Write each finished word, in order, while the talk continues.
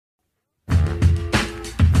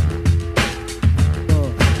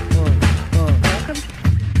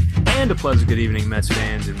a pleasant good evening, Mets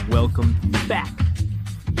fans, and welcome back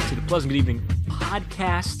to the Pleasant Good Evening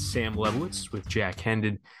podcast. Sam Levowitz with Jack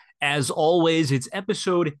Hendon. As always, it's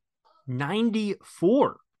episode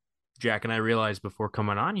 94. Jack and I realized before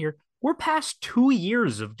coming on here, we're past 2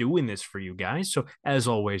 years of doing this for you guys. So, as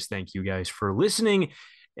always, thank you guys for listening.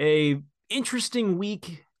 A interesting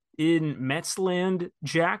week in Mets land,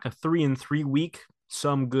 Jack. A 3-3 week.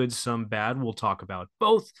 Some good, some bad. We'll talk about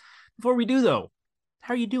both. Before we do, though,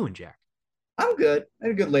 how are you doing, Jack? I'm good. I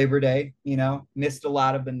had a good Labor Day, missed a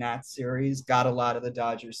lot of the Nats series, got a lot of the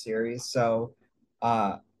Dodgers series. So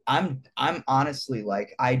uh I'm honestly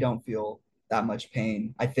like I don't feel that much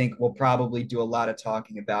pain. I think we'll probably do a lot of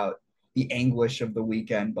talking about the anguish of the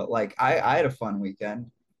weekend, but like I had a fun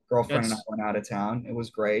weekend. Girlfriend and I That's went out of town. It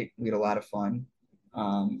was great. We had a lot of fun.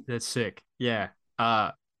 Um that's sick. Yeah.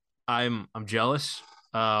 Uh I'm jealous.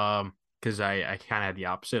 Because I kind of had the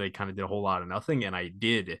opposite. I kind of did a whole lot of nothing, and I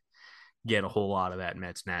did get a whole lot of that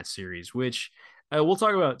Mets Nats series, which we'll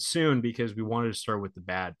talk about soon because we wanted to start with the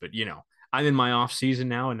bad. But I'm in my off season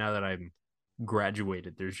now, and now that I'm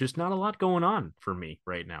graduated, there's just not a lot going on for me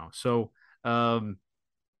right now. So um,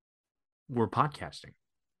 we're podcasting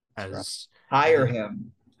that's right. as Hire as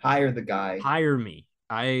him. Hire the guy. hire me.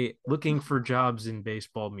 I looking for jobs in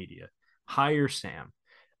baseball media. Hire Sam.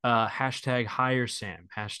 Hashtag hire Sam.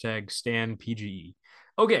 Hashtag Stan PGE.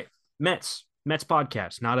 Okay, Mets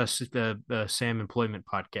podcast, not a Sam employment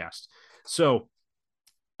podcast. So,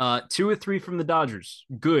 2 or 3 from the Dodgers.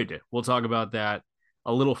 Good. We'll talk about that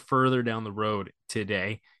a little further down the road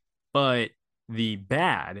today. But the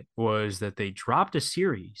bad was that they dropped a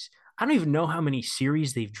series. I don't even know how many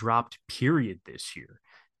series they've dropped, period, this year.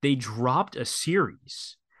 They dropped a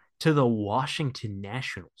series to the Washington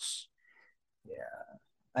Nationals. Yeah.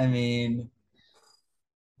 I mean,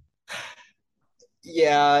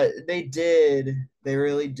 yeah, they did. They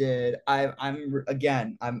really did. I'm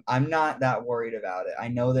again, I'm not that worried about it. I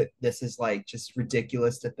know that this is like just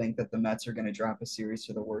ridiculous to think that the Mets are going to drop a series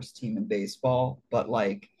to the worst team in baseball, but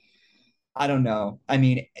like I don't know. I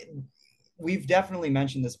mean, we've definitely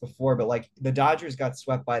mentioned this before, but like the Dodgers got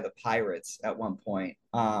swept by the Pirates at one point.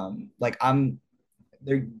 Like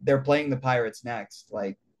they're playing the Pirates next.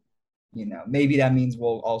 Like, maybe that means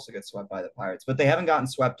we'll also get swept by the Pirates, but they haven't gotten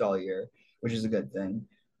swept all year, which is a good thing.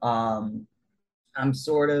 Um, I'm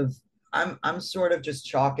sort of I'm sort of just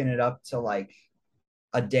chalking it up to like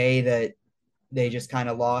a day that they just kind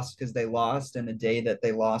of lost because they lost, and a day that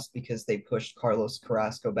they lost because they pushed Carlos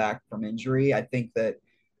Carrasco back from injury. I think that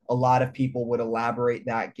a lot of people would elaborate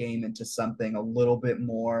that game into something a little bit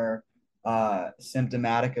more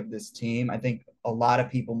symptomatic of this team. I think a lot of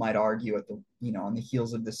people might argue at the on the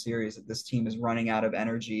heels of the series that this team is running out of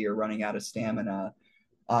energy or running out of stamina.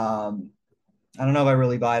 Um, I don't know if I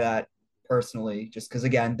really buy that personally, just because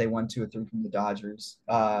again they won 2 or 3 from the Dodgers.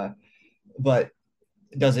 But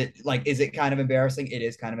does it like is it kind of embarrassing? It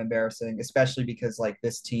is kind of embarrassing, especially because like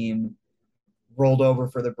this team rolled over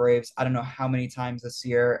for the Braves. I don't know how many times this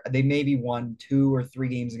year. They maybe won 2 or 3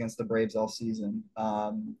 games against the Braves all season.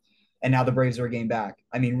 And now the Braves are a game back.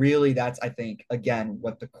 I mean, really, that's I think again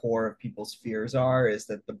what the core of people's fears are is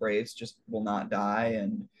that the Braves just will not die,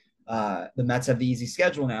 and the Mets have the easy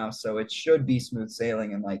schedule now, so it should be smooth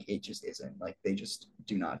sailing, and like it just isn't. Like they just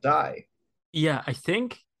do not die. Yeah, I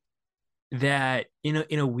think that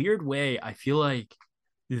in a weird way, I feel like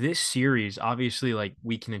this series, obviously, like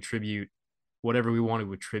we can attribute whatever we want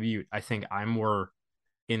to attribute. I think I'm more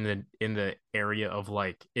in the area of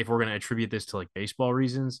like if we're gonna attribute this to like baseball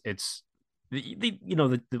reasons, it's the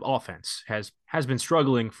offense has been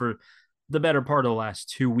struggling for the better part of the last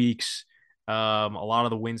 2 weeks. A lot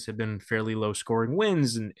of the wins have been fairly low scoring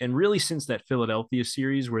wins, and really since that Philadelphia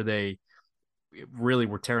series where they really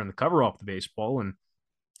were tearing the cover off the baseball, and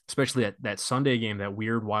especially that Sunday game, that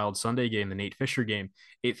weird wild Sunday game, the Nate Fisher game,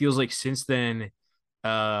 it feels like since then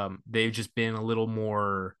they've just been a little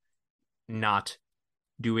more not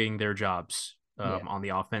doing their jobs Yeah. on the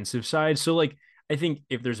offensive side. So like I think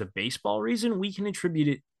if there's a baseball reason, we can attribute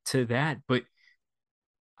it to that. But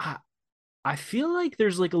I I feel like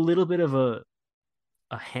there's like a little bit of a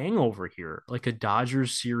hangover here, like a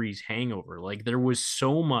Dodgers series hangover. Like there was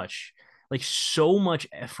so much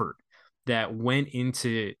effort that went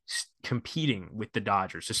into competing with the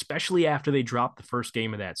Dodgers, especially after they dropped the first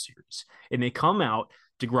game of that series. And they come out,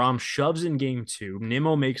 DeGrom shoves in game 2.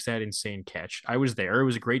 Nimmo makes that insane catch. I was there. It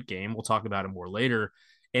was a great game. We'll talk about it more later.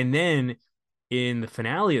 And then in the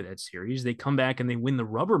finale of that series, they come back and they win the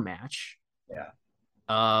rubber match. Yeah.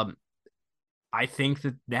 Um, I think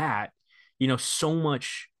that so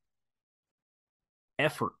much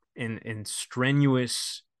effort and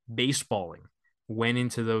strenuous baseballing went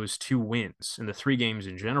into those 2 wins and the 3 games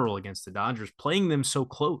in general against the Dodgers, playing them so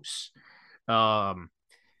close, um,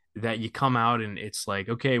 that you come out and it's like,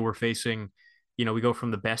 okay, we're facing, we go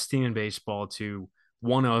from the best team in baseball to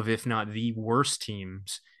one of, if not the worst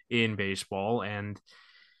teams in baseball. And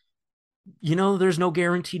there's no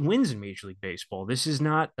guaranteed wins in Major League Baseball. This is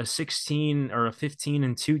not a 16 or a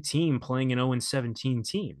 15-2 team playing an 0-17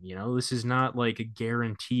 team. This is not like a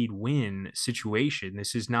guaranteed win situation.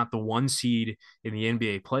 This is not the 1 seed in the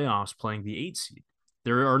NBA playoffs playing the 8 seed.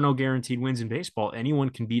 There are no guaranteed wins in baseball. Anyone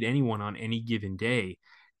can beat anyone on any given day.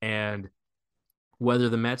 And whether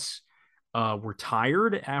the Mets were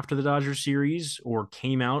tired after the Dodgers series or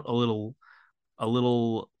came out a little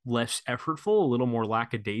less effortful, a little more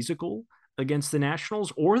lackadaisical against the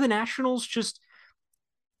Nationals, or the Nationals just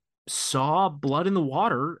saw blood in the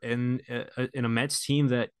water and in a Mets team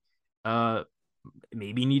that uh,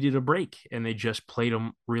 maybe needed a break, and they just played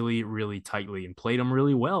them really, really tightly and played them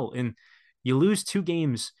really well. And you lose 2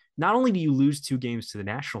 games. Not only do you lose 2 games to the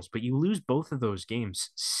Nationals, but you lose both of those games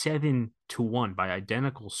 7-1 by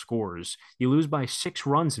identical scores. You lose by 6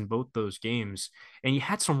 runs in both those games, and you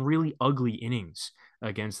had some really ugly innings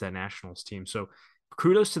against that Nationals team. So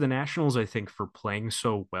kudos to the Nationals, I think, for playing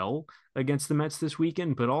so well against the Mets this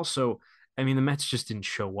weekend. But also, I mean, the Mets just didn't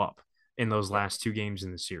show up in those last 2 games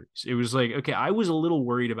in the series. It was like, okay, I was a little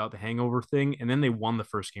worried about the hangover thing, and then they won the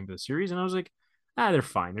first game of the series, and I was like, they're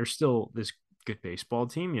fine. They're still this good baseball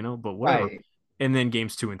team, but whatever. Right. And then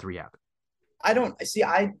games 2 and 3 happen. I don't see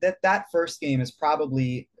I that first game is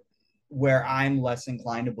probably where I'm less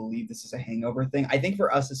inclined to believe this is a hangover thing. I think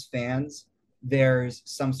for us as fans, there's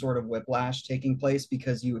some sort of whiplash taking place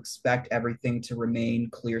because you expect everything to remain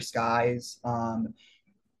clear skies. And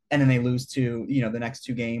then they lose to the next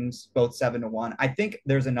 2 games, both 7-1. I think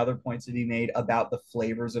there's another point to be made about the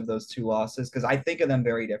flavors of those 2 losses because I think of them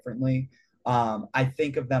very differently. I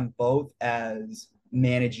think of them both as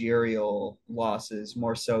managerial losses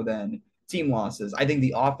more so than team losses. I think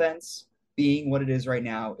the offense being what it is right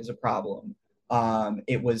now is a problem.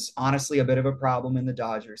 It was honestly a bit of a problem in the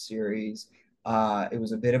Dodgers series. It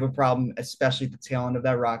was a bit of a problem, especially at the tail end of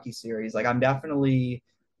that Rocky series. Like I'm definitely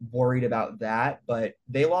worried about that, but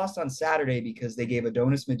they lost on Saturday because they gave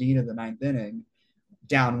Adonis Medina the 9th inning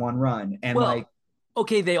down 1 run. And like, Well,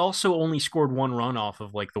 okay, they also only scored 1 run off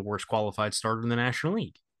of like the worst qualified starter in the National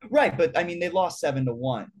League right, but I mean, they lost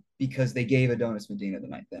 7-1 because they gave Adonis Medina the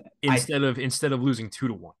 9th inning. instead of losing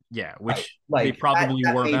 2-1. Yeah, Right, which they like probably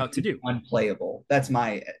that were made about to do. unplayable. That's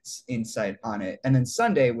my insight on it. And then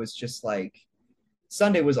Sunday was just like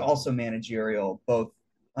Sunday was also managerial, both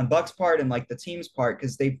on Buck's part and like the team's part,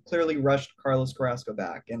 because they clearly rushed Carlos Carrasco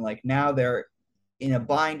back, and like now they're in a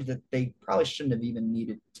bind that they probably shouldn't have even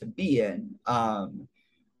needed to be in.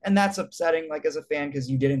 And that's upsetting, like as a fan, because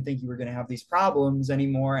you didn't think you were going to have these problems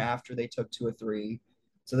anymore after they took 2 or 3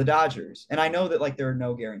 to the Dodgers. And I know that like there are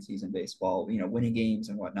no guarantees in baseball, winning games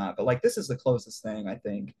and whatnot, but like this is the closest thing I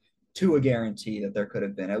think to a guarantee that there could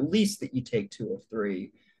have been, at least that you take 2 of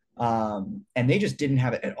 3. And they just didn't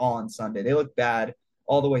have it at all on Sunday. They looked bad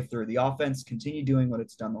all the way through. The offense continued doing what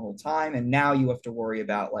it's done the whole time, and now you have to worry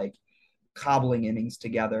about like cobbling innings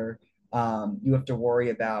together. You have to worry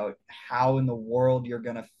about how in the world you're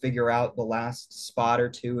going to figure out the last spot or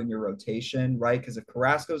 2 in your rotation, right? Because if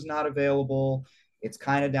Carrasco's not available, it's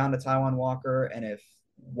kind of down to Taijuan Walker. And if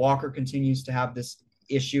Walker continues to have this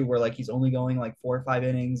issue where like he's only going like 4 or 5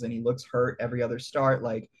 innings and he looks hurt every other start,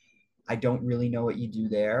 like I don't really know what you do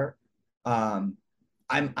there. Um,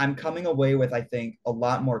 I'm coming away with I think a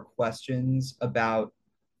lot more questions about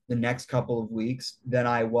the next couple of weeks than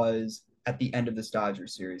I was at the end of this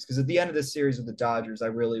Dodgers series. Because at the end of this series with the Dodgers, I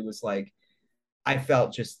really was like, I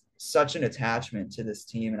felt just such an attachment to this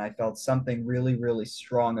team, and I felt something really, really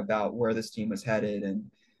strong about where this team was headed.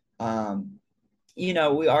 And um, we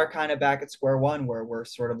are kind of back at square one where we're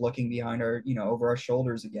sort of looking behind our, over our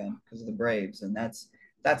shoulders again because of the Braves, and that's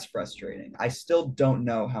frustrating. I still don't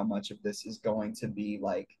know how much of this is going to be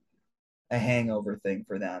like a hangover thing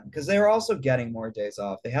for them because they were also getting more days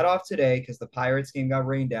off. They had off today because the Pirates game got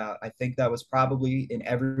rained out. I think that was probably in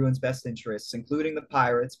everyone's best interests, including the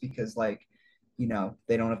Pirates, because like,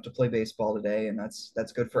 they don't have to play baseball today, and that's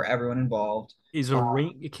good for everyone involved. Is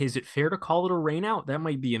it fair to call it a rain out? That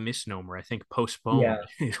might be a misnomer. I think postpone Yeah,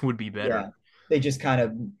 would be better. yeah. They just kind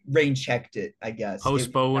of rain checked it, I guess. It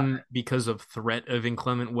Postpone because of threat of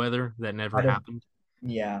inclement weather that never kind of happened.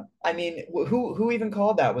 yeah. I mean, who even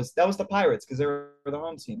called that? Was the Pirates because they were the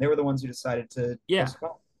home team. They were the ones who decided to Yeah,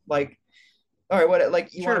 postpone. Like, all right, what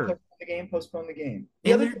like you want to sure. postpone the game? Postpone the game.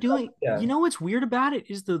 The And other they're thing, doing, yeah, what's weird about it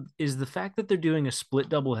is the fact that they're doing a split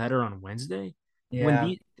doubleheader on Wednesday. when Yeah.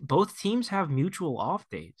 the both teams have mutual off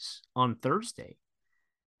days on Thursday.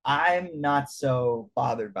 I'm not so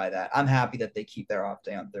bothered by that. I'm happy that they keep their off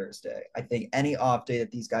day on Thursday. I think any off day that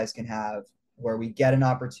these guys can have where we get an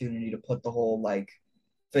opportunity to put the whole like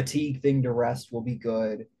fatigue thing to rest will be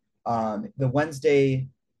good. The Wednesday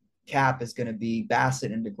cap is going to be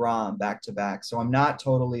Bassett and DeGrom back to back. So I'm not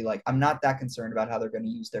that concerned about how they're going to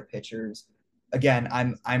use their pitchers. Again,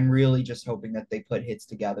 I'm really just hoping that they put hits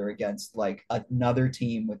together against like another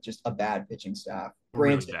team with just a bad pitching staff.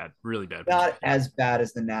 Granted, Really bad pitching not staff. as bad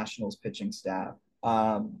as the Nationals pitching staff.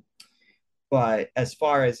 But as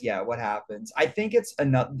far as what happens, I think it's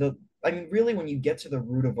another. I mean, really, when you get to the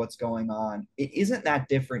root of what's going on, it isn't that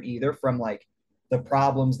different either from like the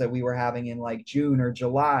problems that we were having in like June or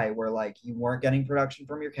July, where like you weren't getting production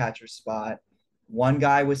from your catcher spot. One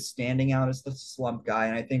guy was standing out as the slump guy,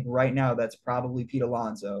 and I think right now that's probably Pete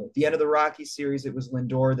Alonso. At the end of the Rockies series, it was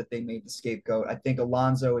Lindor that they made the scapegoat. I think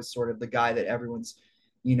Alonso is sort of the guy that everyone's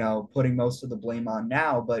putting most of the blame on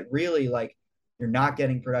now, but really like you're not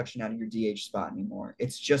getting production out of your DH spot anymore.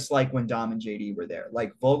 It's just like when Dom and JD were there.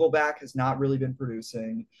 Like Vogelback has not really been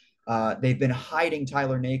producing. They've been hiding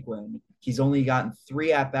Tyler Naquin. He's only gotten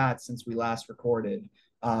 3 at bats since we last recorded.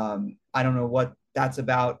 I don't know what that's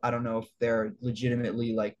about. I don't know if they're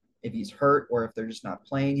legitimately like if he's hurt or if they're just not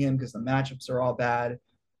playing him because the matchups are all bad.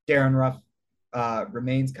 Darren Ruff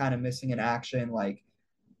remains kind of missing in action. Like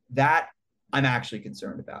that I'm actually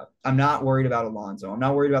concerned about. I'm not worried about Alonso. I'm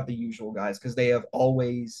not worried about the usual guys because they have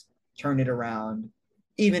always turned it around,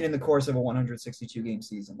 even in the course of a 162 game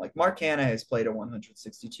season. Like Mark Canha has played a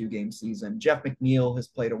 162 game season. Jeff McNeil has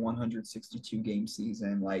played a 162 game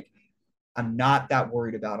season. Like I'm not that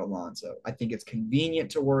worried about Alonso. I think it's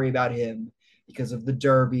convenient to worry about him because of the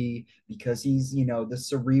Derby, because he's, the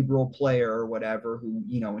cerebral player or whatever who,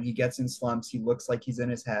 when he gets in slumps, he looks like he's in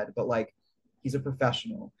his head. But like he's a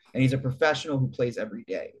professional and he's a professional who plays every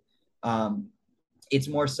day. Um, it's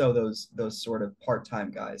more so those sort of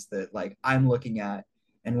part-time guys that like I'm looking at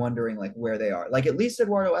and wondering like where they are. Like at least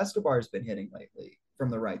Eduardo Escobar has been hitting lately from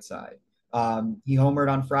the right side. He homered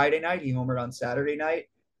on Friday night. He homered on Saturday night.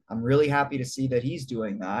 I'm really happy to see that he's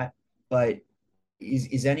doing that. But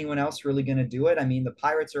is anyone else really going to do it? I mean, the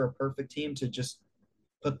Pirates are a perfect team to just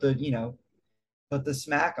put the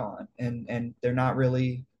smack on, and they're not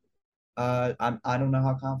really. I don't know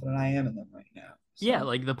how confident I am in them right now. Yeah, So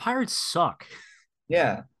like the Pirates suck.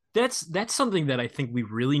 yeah, That's something that I think we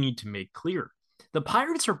really need to make clear. The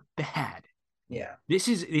Pirates are bad. yeah.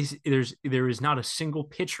 There is not a single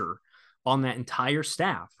pitcher on that entire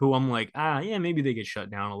staff who I'm like, yeah, maybe they get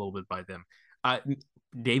shut down a little bit by them. Uh,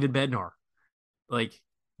 David Bednar, like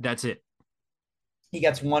that's it. He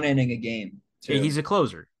gets 1 inning a game too. He's a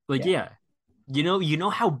closer. Like, Yeah. yeah, you know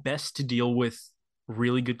how best to deal with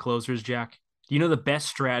really good closers, Jack. Do you know the best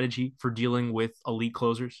strategy for dealing with elite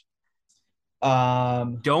closers?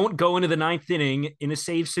 Um. Don't go into the ninth inning in a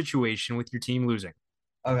save situation with your team losing.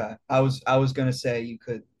 Okay. I was gonna say you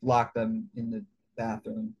could lock them in the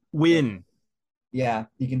bathroom, but Win. yeah,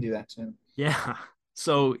 you can do that too. Yeah.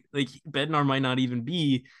 So like Bednar might not even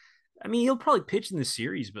be. I mean, he'll probably pitch in the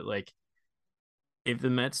series, but like if the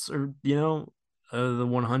Mets are, the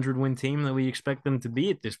 100 win team that we expect them to be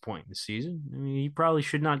at this point in the season, I mean, he probably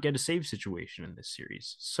should not get a save situation in this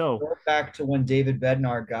series. So, Go back to when David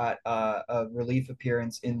Bednar got a relief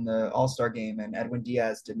appearance in the All Star game, and Edwin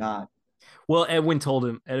Diaz did not. well, Edwin told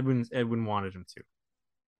him Edwin wanted him to.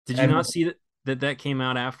 Did you Edwin, not see that came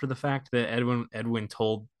out after the fact that Edwin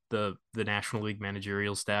told the National League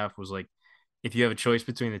managerial staff was like, if you have a choice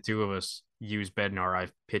between the two of us, use Bednar.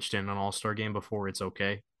 I've pitched in an All Star game before. It's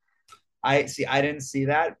okay. I see. I didn't see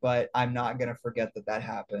that, but I'm not gonna forget that that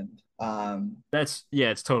happened. That's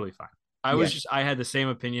yeah, it's totally fine. Yeah, I had the same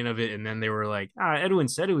opinion of it, and then they were like, Edwin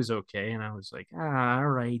said it was okay, and I was like, all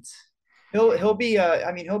right. he'll be.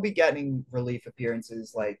 I mean, he'll be getting relief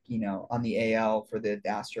appearances like on the AL for the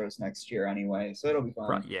Astros next year anyway, so it'll be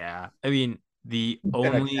fine. Yeah, I mean the He's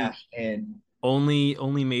gonna cash in. only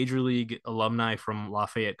major league alumni from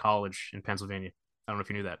Lafayette College in Pennsylvania. I don't know if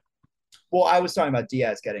you knew that. Well, I was talking about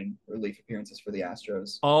Diaz getting relief appearances for the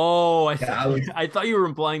Astros. Oh, Yeah, I was. I thought you were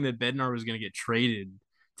implying that Bednar was going to get traded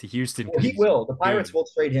to Houston Well, because he he's will. The Pirates good. will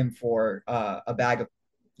trade him for a bag of,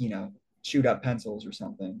 shoot up pencils or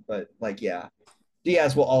something. But like, yeah,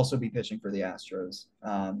 Diaz will also be pitching for the Astros.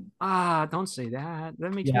 Don't say that.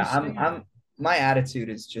 That makes me Yeah, sad. my attitude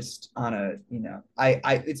is just on a,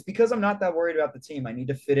 it's because I'm not that worried about the team. I need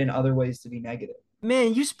to fit in other ways to be negative.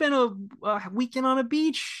 Man, you spent a weekend on a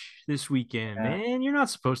beach this weekend, Yeah. man. You're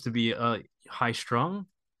not supposed to be high strung.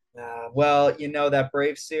 Well, that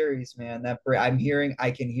Brave series, man. I can hear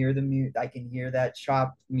I can hear that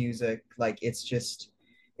chopped music. Like it's just,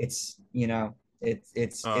 it's Oh,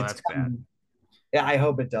 it's that's bad. coming. Yeah, I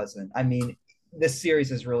hope it doesn't. I mean, this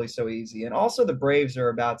series is really so easy, and also the Braves they're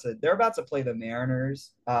about to play the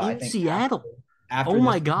Mariners. I In think Seattle. after Oh this,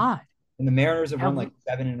 my God. and the Mariners have won Have like we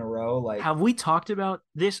seven in a row. Like have we talked about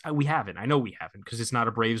this? We haven't. I know we haven't because it's not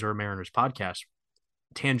a Braves or a Mariners podcast.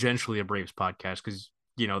 Tangentially a Braves podcast because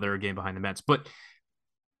they're a game behind the Mets. But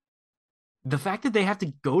the fact that they have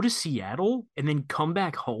to go to Seattle and then come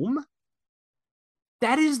back home,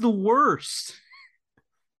 that is the worst.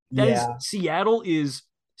 That is yeah, Seattle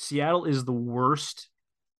is the worst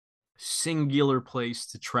singular place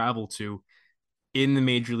to travel to in the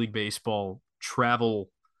Major League Baseball travel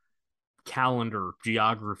calendar,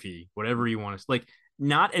 geography, whatever you want to like.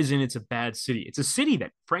 Not as in it's a bad city. It's a city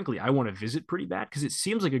that, frankly, I want to visit pretty bad because it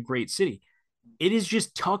seems like a great city. It is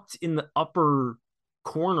just tucked in the upper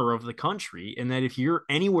corner of the country, and that if you're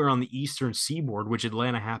anywhere on the eastern seaboard, which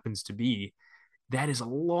Atlanta happens to be, that is a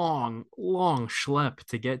long, long schlep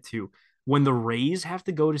to get to. When the Rays have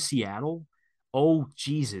to go to Seattle, oh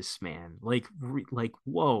Jesus, man! Like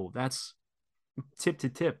whoa, that's tip to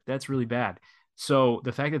tip. That's really bad. So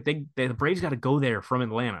the fact that the Braves got to go there from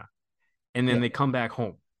Atlanta and then yeah, they come back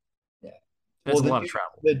home, yeah. that's Well, a lot of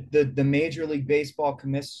travel. the Major League Baseball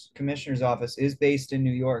commissioner's office is based in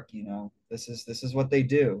New York. This is what they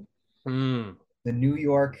do. Mm. The New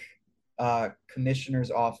York commissioner's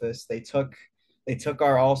office. They took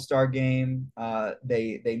our All-Star game.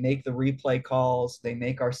 They make the replay calls. They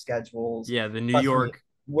make our schedules. Yeah, the New Trust me, York.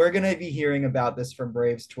 we're gonna be hearing about this from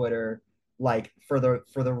Braves Twitter like for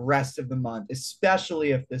the rest of the month, especially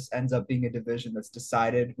if this ends up being a division that's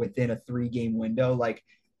decided within a 3-game window. Like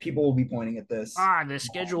people will be pointing at this. The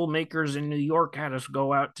schedule makers in New York had us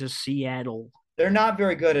go out to Seattle. They're not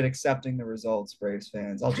very good at accepting the results, Braves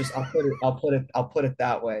fans. I'll put it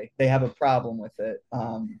that way. They have a problem with it.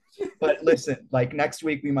 But listen, like next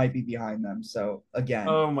week we might be behind them. So again,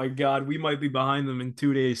 Oh my God, we might be behind them in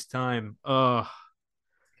 2 days' time.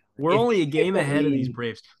 We're if only a they get game the ahead of these lead,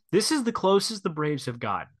 Braves. This is the closest the Braves have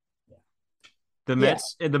gotten. The yeah,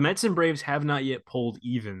 Mets, the Mets and Braves have not yet pulled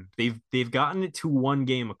even. They've gotten it to one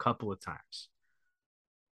game a couple of times,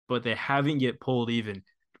 but they haven't yet pulled even.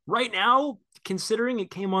 Right now, considering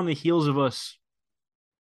it came on the heels of us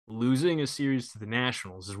losing a series to the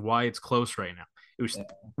Nationals, is why it's close right now. It was yeah.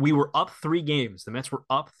 We were up 3 games. The Mets were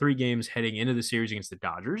up 3 games heading into the series against the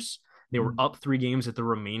Dodgers. They were Mhm. up 3 games at the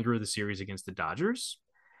remainder of the series against the Dodgers.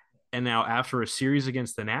 And now after a series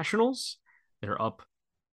against the Nationals, they're up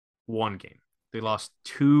 1 game. They lost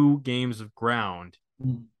 2 games of ground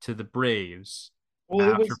to the Braves Well,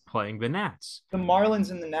 it after was playing the Nats. the Marlins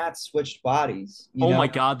and the Nats switched bodies. Oh my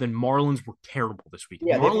God, the Marlins were terrible this weekend.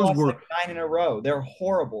 Yeah, they've lost like 9 in a row. They're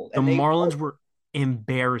horrible, The and Marlins were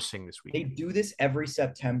embarrassing this they weekend. do this every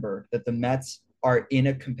September that the Mets are in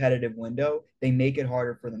a competitive window. They make it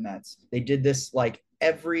harder for the Mets. They did this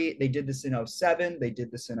in '07. They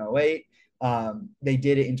did this in '08. They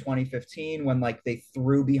did it in 2015 when like they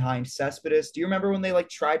threw behind Cespedes. Do you remember when they like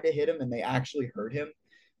tried to hit him and they actually hurt him?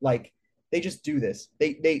 Like they just do this.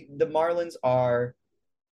 The Marlins are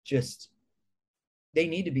just they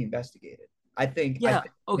need to be investigated. I Yeah, think they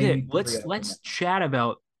okay, need to let's reopen that. let's chat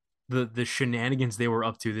about the shenanigans they were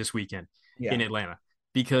up to this weekend in Yeah. Atlanta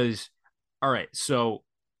because all right, so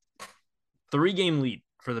 3 game lead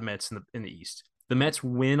for the Mets in the East. The Mets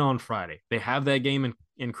win on Friday. They have that game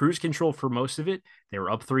in cruise control for most of it. They were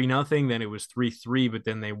up 3-0, then it was 3-3, but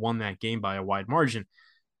then they won that game by a wide margin.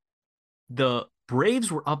 The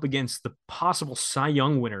Braves were up against the possible Cy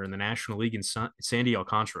Young winner in the National League in Sandy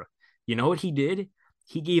Alcantara. You know what he did?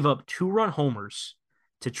 He gave up 2-run homers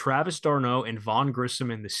to Travis d'Arnaud and Vaughn Grissom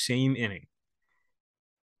in the same inning.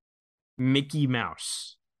 Mickey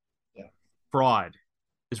Mouse. Yeah. Fraud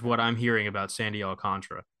is what I'm hearing about Sandy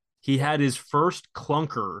Alcantara. He Yeah. had his first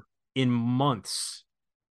clunker in months.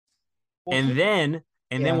 Well, And then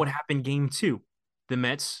and then yeah. what happened game 2? The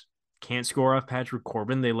Mets can't score off Patrick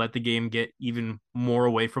Corbin. They let the game get even more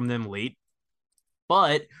away from them late.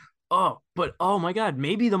 But oh my God,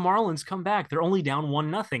 maybe the Marlins come back. They're only down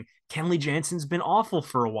 1-0. Kenley Jansen's been awful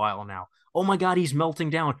for a while now. Oh my God, he's melting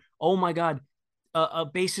down. Oh my God,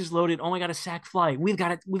 bases loaded. Oh my God, a sac fly. We've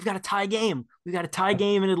got a tie game. We've got a tie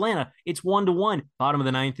game in Atlanta. It's 1-1. Bottom of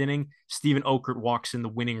the ninth inning. Steven Okert walks in the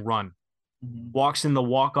winning run. Mhm. Walks in the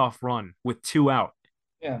walk-off run with 2 out.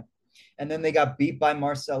 Yeah. And then they got beat by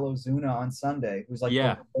Marcelo Zuna on Sunday, who's like the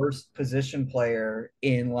Yeah. worst position player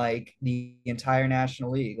in like the entire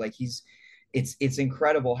National League. Like it's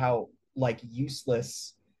incredible how like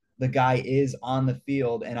useless the guy is on the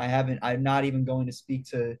field, and I'm not even going to speak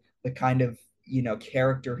to the kind of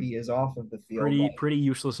character he is off of the field. Like Pretty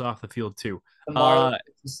useless off the field too. the Marlins, Uh,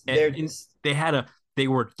 they're and just they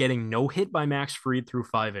were getting no hit by Max Fried through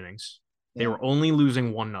 5 innings. They yeah. were only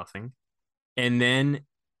losing 1-0, and then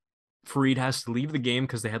Fried has to leave the game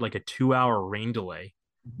because they had like a 2-hour rain delay,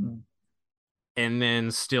 Mhm. and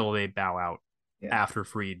then still they bow out Yeah. after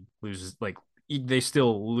Fried loses. Like they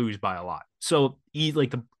still lose by a lot. So he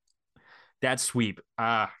like that sweep.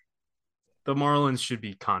 The Marlins should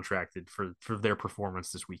be contracted for their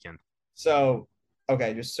performance this weekend. So,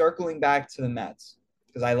 okay, just circling back to the Mets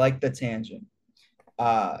because I like the tangent.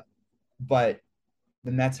 Uh, but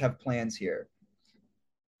the Mets have plans here.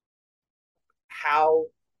 How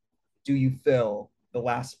do you fill the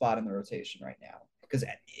last spot in the rotation right now? Because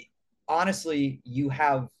honestly,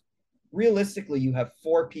 realistically, you have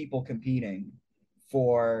four people competing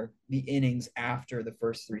for the innings after the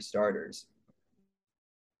first three starters.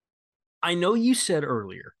 I know you said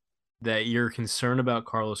earlier that you're concerned about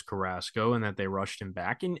Carlos Carrasco and that they rushed him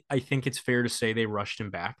back. And I think it's fair to say they rushed him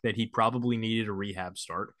back, that he probably needed a rehab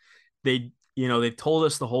start. They've told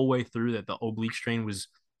us the whole way through that the oblique strain was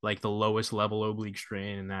like the lowest level oblique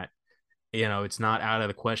strain and that, it's not out of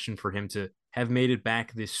the question for him to have made it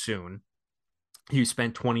back this soon. He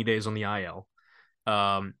spent 20 days on the IL.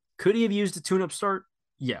 Could he have used a tune up start?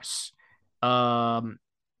 Yes. Um,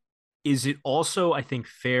 is it also, I think,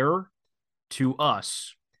 fair to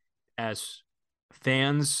us as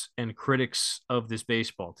fans and critics of this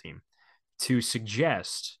baseball team to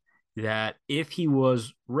suggest that if he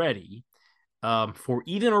was ready for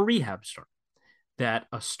even a rehab start, that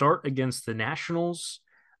a start against the Nationals,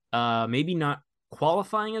 maybe not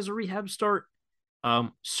qualifying as a rehab start,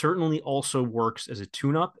 certainly also works as a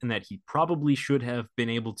tune-up, and that he probably should have been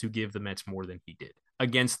able to give the Mets more than he did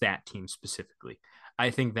against that team specifically. I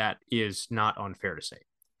think that is not unfair to say.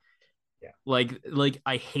 Yeah. Like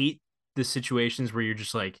I hate the situations where you're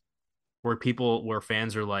just like where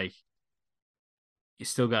fans are like, you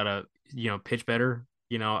still gotta pitch better.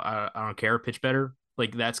 I don't care, pitch better.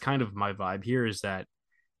 Like that's kind of my vibe here is that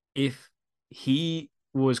if he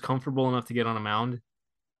was comfortable enough to get on a mound,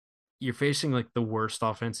 you're facing like the worst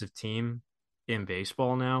offensive team in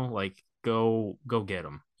baseball now. Like go get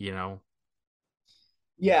him.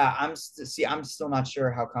 Yeah, I'm still not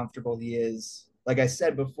sure how comfortable he is. Like I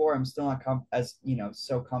said before, I'm still not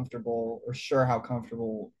so comfortable or sure how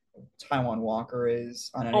comfortable Taiwan Walker is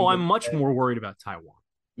on any Oh, I'm given much day. more worried about Taiwan.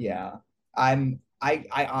 Yeah. I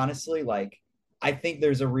honestly like I think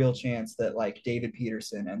there's a real chance that like David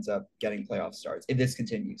Peterson ends up getting playoff starts if this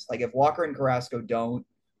continues. Like if Walker and Carrasco don't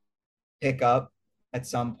pick up at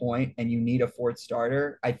some point and you need a fourth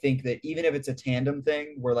starter, I think that even if it's a tandem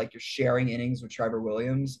thing where like you're sharing innings with Trevor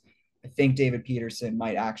Williams, I think David Peterson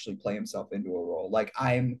might actually play himself into a role.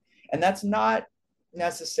 And that's not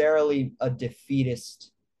necessarily a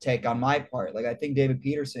defeatist take on my part. Like I think David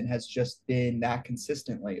Peterson has just been that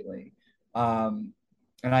consistent lately. Um,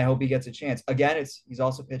 and I hope he gets a chance. Again, he's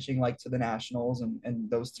also pitching like to the Nationals and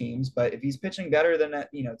those teams. But if he's pitching better than that,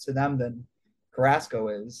 to them than Carrasco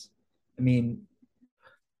is, I mean,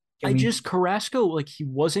 can I we? just Carrasco, like he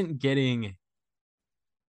wasn't getting,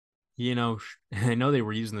 I know they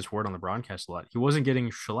were using this word on the broadcast a lot. He wasn't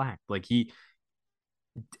getting shellacked. Like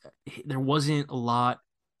there wasn't a lot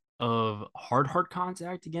of hard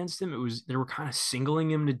contact against him. They were kind of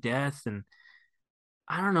singling him to death, and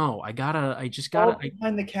I don't know. I just gotta. Fall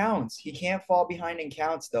behind the counts. He can't fall behind in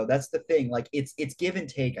counts though. That's the thing. Like it's give and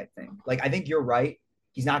take. I think. Like I think you're right.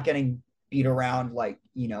 He's not getting beat around like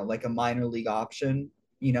like a minor league option.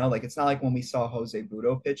 Like it's not like when we saw Jose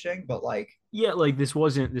Budo pitching, but like Yeah, like this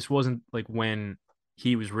wasn't like when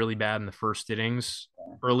he was really bad in the first innings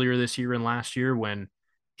earlier this year and last year when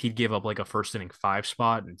he'd give up like a first inning five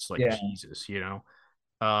spot, and it's like yeah, Jesus.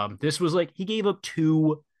 This was like he gave up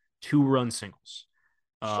two run singles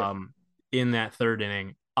sure, um in that third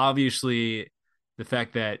inning. Obviously, the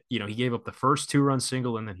fact that he gave up the first 2-run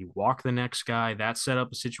single and then he walked the next guy, that set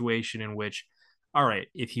up a situation in which, all right,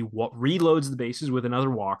 if he reloads the bases with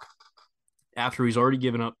another walk after he's already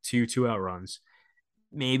given up two-out runs,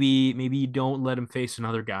 maybe you don't let him face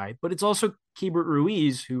another guy. But it's also Keibert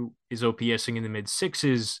Ruiz who is OPSing in the mid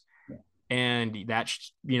sixes, yeah, and that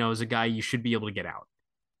is a guy you should be able to get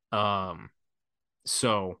out.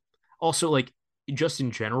 So also like just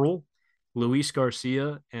in general, Luis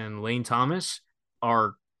Garcia and Lane Thomas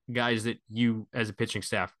are guys that you as a pitching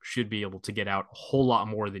staff should be able to get out a whole lot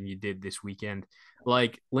more than you did this weekend.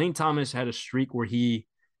 Like Lane Thomas had a streak where he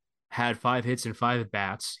had 5 hits and 5 at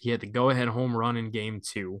bats. He had the go ahead home run in game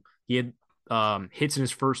two. He had hits in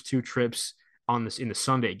his first two trips on this in the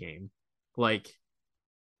Sunday game. Like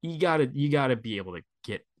you gotta be able to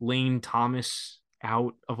get Lane Thomas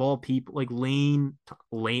out of all people, like Lane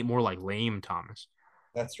more like Lame Thomas.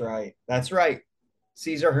 That's right. That's right.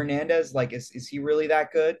 Cesar Hernandez, like, is he really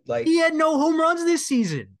that good? Like, He had no home runs this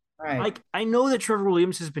season. right. Like I know that Trevor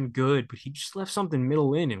Williams has been good, but he just left something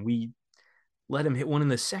middle in, and we let him hit one in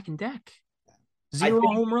the second deck. I Zero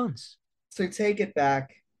think home runs. to take it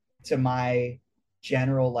back to my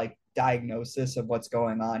general like diagnosis of what's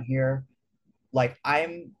going on here, like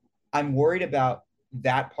I'm worried about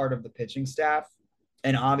that part of the pitching staff.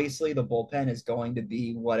 And obviously the bullpen is going to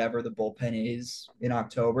be whatever the bullpen is in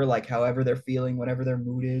October, like however they're feeling, whatever their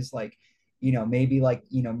mood is, like, maybe like,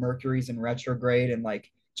 Mercury's in retrograde and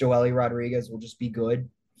like Joely Rodriguez will just be good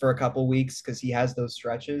for a couple weeks because he has those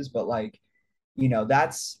stretches. But like,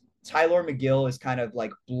 that's Tyler McGill is kind of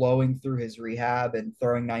like blowing through his rehab and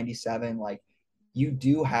throwing 97. Like you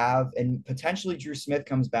do have, and potentially Drew Smith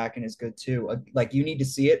comes back and is good too. Like you need to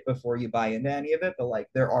see it before you buy into any of it, but like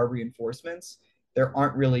there are reinforcements. There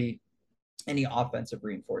aren't really any offensive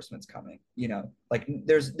reinforcements coming. Like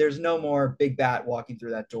there's no more big bat walking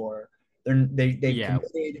through that door. They've Yeah,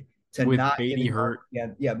 committed to with not Beatty giving Mark.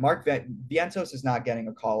 hurt. Yeah. Mark Vientos is not getting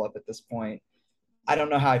a call up at this point. I don't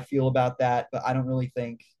know how I feel about that, but I don't really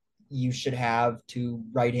think you should have two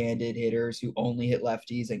right-handed hitters who only hit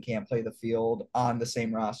lefties and can't play the field on the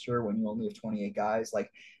same roster when you only have 28 guys.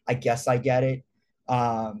 Like, I guess I get it.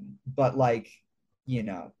 But like, you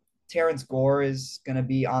know, Terrence Gore is going to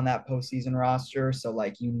be on that postseason roster. So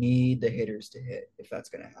like you need the hitters to hit if that's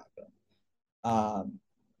going to happen.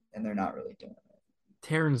 And they're not really doing it.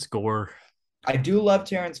 Terrence Gore. I do love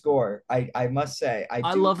Terrence Gore. I must say, I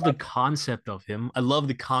I do love the love. concept of him. I love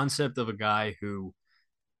the concept of a guy who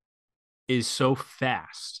is so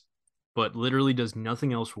fast, but literally does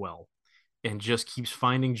nothing else well and just keeps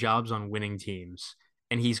finding jobs on winning teams.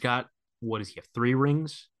 And he's got, what does he have? 3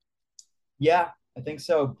 rings? Yeah, I think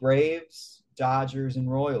so. Braves, Dodgers, and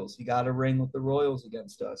Royals. He got a ring with the Royals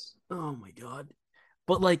against us. Oh my God.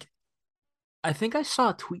 But like, I think I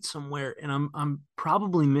saw a tweet somewhere and I'm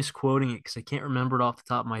probably misquoting it because I can't remember it off the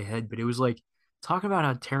top of my head, but it was like talking about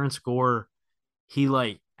how Terrence Gore, he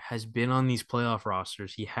like has been on these playoff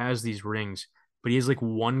rosters. He has these rings, but he has like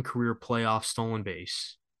one career playoff stolen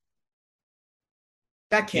base.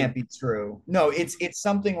 That And can't be true. No, it's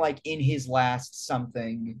something like in his last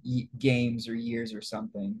something games or years or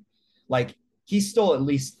something. Like he stole at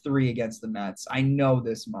least three against the Mets. I know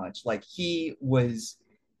this much. Like he was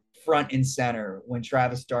front and center when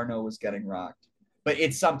Travis d'Arnaud was getting rocked. But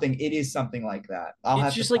it is something like that. I'll it's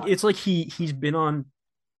have to just like find. it's like he's been on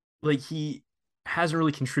like he hasn't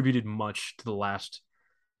really contributed much to the last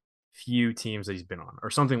few teams that he's been on or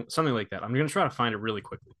something like that. I'm gonna try to find it really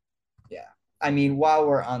quickly. Yeah. I mean, while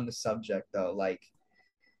we're on the subject though, like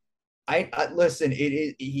I listen.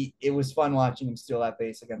 It was fun watching him steal that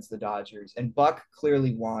base against the Dodgers, and Buck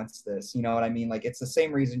clearly wants this. You know what I mean? Like it's the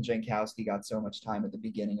same reason Jankowski got so much time at the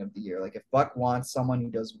beginning of the year. Like if Buck wants someone who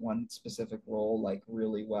does one specific role like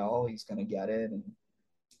really well, he's gonna get it.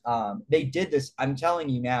 And they did this. I'm telling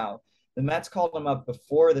you now. The Mets called him up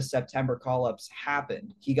before the September call ups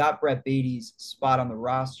happened. He got Brett Beatty's spot on the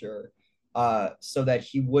roster so that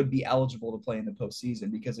he would be eligible to play in the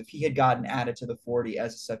postseason. Because if he had gotten added to the 40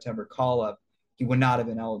 as a September call up, he would not have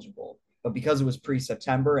been eligible. But because it was pre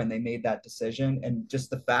September and they made that decision, and just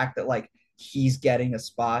the fact that like he's getting a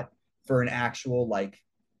spot for an actual like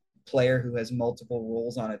player who has multiple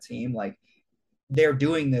roles on a team, like they're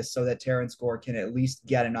doing this so that Terrence Gore can at least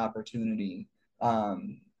get an opportunity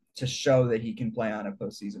to show that he can play on a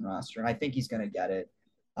postseason roster. And I think he's going to get it.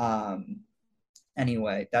 Um,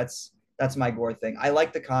 anyway, that's my Gore thing. I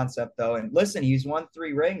like the concept though. And listen, he's won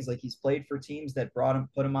 3 rings. Like he's played for teams that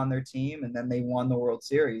put him on their team, and then they won the World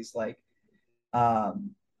Series. Like,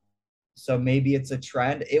 um, so maybe it's a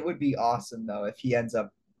trend. It would be awesome though if he ends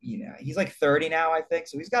up. He's like 30 now, I think.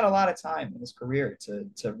 So he's got a lot of time in his career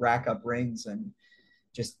to rack up rings and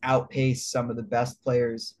just outpace some of the best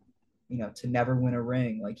players, to never win a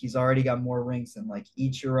ring. Like he's already got more rings than like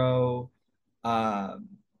Ichiro, um,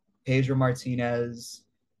 Pedro Martinez.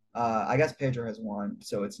 I guess Pedro has one,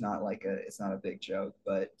 so it's not a big joke.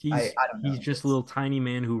 But I don't He's know. just a little tiny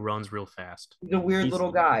man who runs real fast. He's a weird He's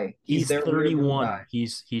little guy. He's he's their weird little 31. guy.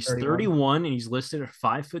 He's 31. 31 and he's listed at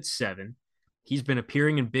 5'7". He's been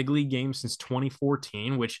appearing in big league games since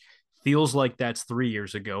 2014, which feels like that's 3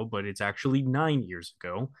 years ago, but it's actually 9 years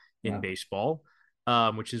ago in Yeah. baseball,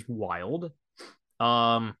 which is wild.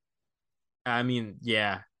 I mean,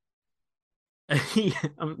 yeah,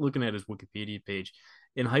 I'm looking at his Wikipedia page.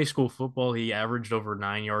 In high school football, he averaged over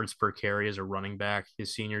 9 yards per carry as a running back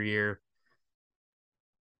his senior year.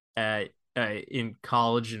 at in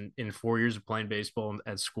college and in 4 years of playing baseball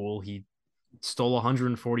at school, he stole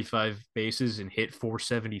 145 bases and hit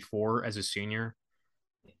 474 as a senior.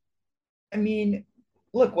 I mean,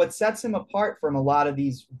 look, what sets him apart from a lot of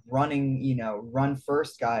these running, run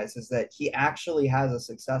first guys is that he actually has a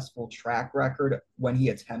successful track record when he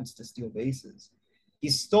attempts to steal bases.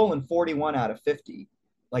 He's stolen 41 out of 50.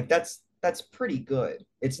 Like that's pretty good.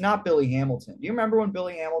 It's not Billy Hamilton. Do you remember when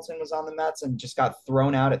Billy Hamilton was on the Mets and just got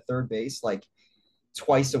thrown out at third base like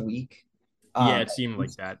twice a week? Yeah, Um, it seemed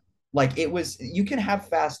like that. like it was, you can have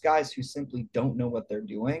fast guys who simply don't know what they're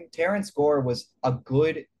doing. Terrence Gore was a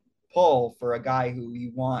good pull for a guy who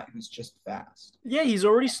you want who's just fast. Yeah, he's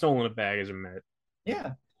already stolen a bag as a Met.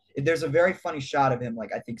 Yeah. There's a very funny shot of him,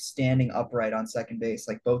 like I think standing upright on second base,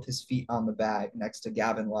 like both his feet on the bag next to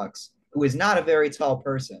Gavin Lux, who is not a very tall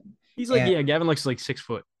person. He's like, And yeah, Gavin looks like 6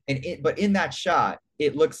 foot. but in that shot,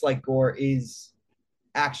 it looks like Gore is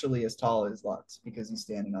actually as tall as Lux because he's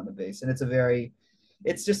standing on the base. And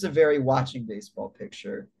it's just a very watching baseball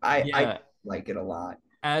picture. I Yeah, like it a lot.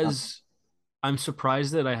 Um, as I'm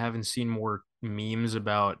surprised that I haven't seen more memes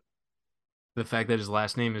about the fact that his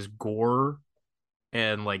last name is Gore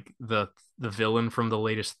and like the villain from the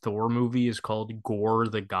latest Thor movie is called Gore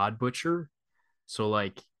the God Butcher. So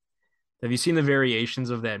like have you seen the variations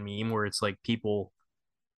of that meme where it's like people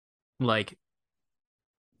like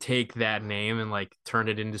take that name and like turn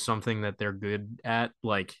it into something that they're good at?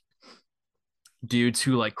 Like dudes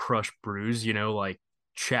who like crush brews, like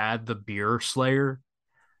Chad the Beer Slayer,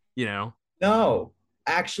 you know. no,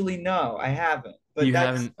 actually, no, I haven't. But You that's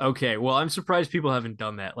haven't okay. Well, I'm surprised people haven't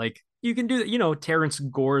done that. Like you can do that, Terrence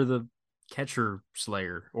Gore the catcher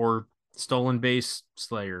slayer or stolen base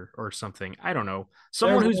slayer or something. I don't know.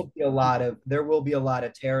 Someone who's there will be a lot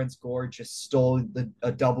of Terrence Gore just stole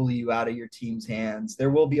a W out of your team's hands. There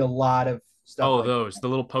will be a lot of stuff oh, like those the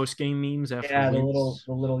little post game memes after yeah, wins. the little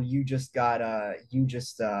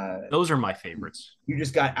Those are my favorites. you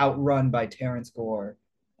just got outrun by Terrence Gore.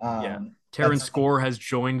 Yeah. That's Terrence Gore has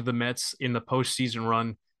joined the Mets in the postseason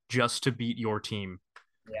run just to beat your team.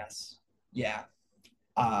 yes. Yeah.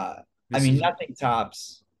 Uh, I This mean, is nothing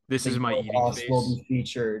tops this the is my Your eating Loss will face. be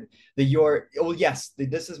featured. The Your well, yes,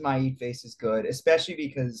 This Is My Eat Face is good, especially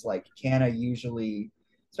because like Canna usually,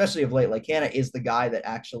 especially of late, like Canna is the guy that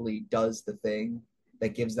actually does the thing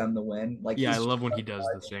that gives them the win. Like Yeah, I he's love when he does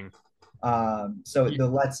the thing. so the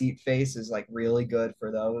Let's Eat face is like really good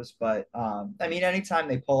for those. But I mean, anytime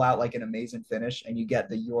they pull out like an amazing finish and you get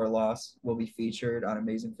the Your Loss will be featured on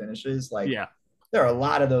amazing finishes, like Yeah. there are a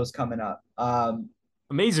lot of those coming up.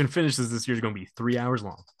 Amazing finishes this year is going to be 3 hours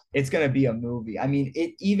long. It's going to be a movie. I mean,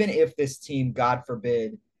 even if this team, God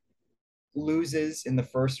forbid, loses in the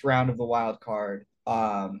first round of the wild card,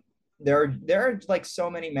 there are like so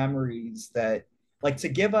many memories that like to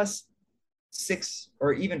give us 6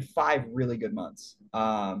 or even 5 really good months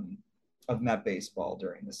of Met baseball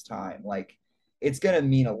during this time. Like it's gonna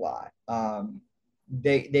mean a lot.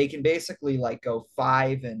 They can basically like go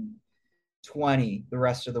 5-20 the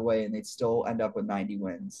rest of the way, and they'd still end up with 90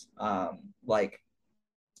 wins. Like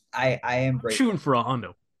I am Shooting grateful. for a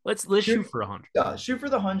hundo. Let's Shoot, shoot for 100. shoot for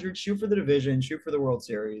the 100, shoot for the division, shoot for the World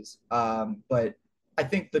Series. But I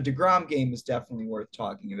think the Degrom game is definitely worth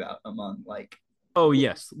talking about among like Oh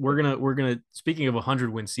yes, we're gonna. Speaking of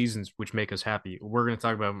 100 win seasons, which make us happy, we're gonna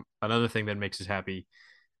talk about another thing that makes us happy.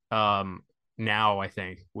 Um, Now I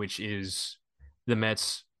think, which is the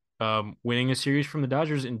Mets winning a series from the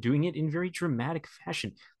Dodgers and doing it in very dramatic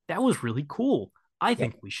fashion. That was really cool. I yeah.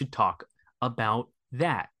 think we should talk about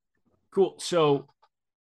that. Cool. So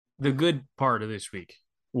the good part of this week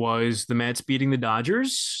was the Mets beating the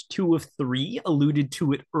Dodgers, 2 of 3. Alluded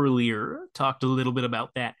to it earlier. Talked a little bit about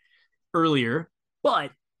that earlier,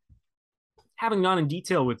 but haven't gone in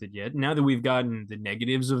detail with it yet. Now that we've gotten the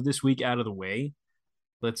negatives of this week out of the way,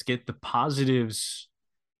 let's get the positives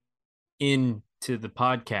into the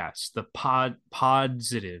podcast. The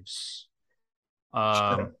positives.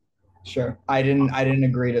 Um, Sure. Sure. I didn't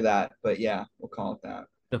agree to that, but yeah, we'll call it that.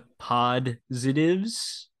 the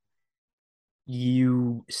positives.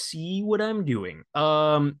 You see what I'm doing.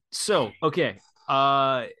 So okay.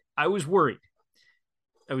 I was worried.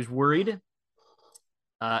 I was worried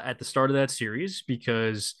at the start of that series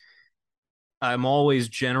because I'm always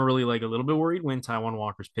generally like a little bit worried when Taiwan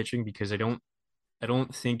Walker's pitching because I don't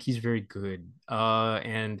think he's very good.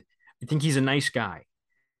 And I think he's a nice guy.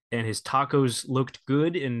 And his tacos looked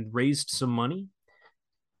good and raised some money.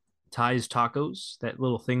 Ty's Tacos, that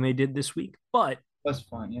little thing they did this week. But That's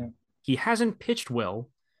fine. Yeah. he hasn't pitched well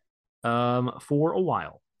for a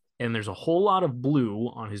while. And there's a whole lot of blue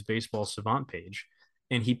on his baseball savant page.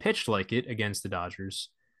 And he pitched like it against the Dodgers.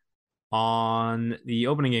 on the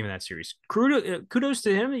opening game of that series. Kudos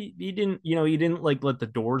to him. He didn't, he didn't like let the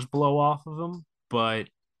doors blow off of him, but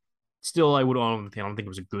still, I don't think it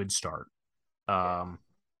was a good start. Um,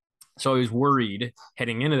 so I was worried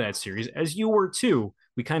heading into that series, as you were too.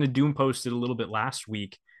 We kind of doom posted a little bit last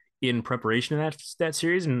week in preparation of that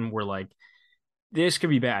series, and we're like, this could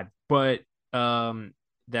be bad. But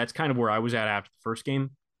that's kind of where I was at after the first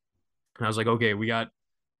game, and I was like, okay, we got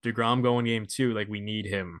DeGrom going game two. Like we need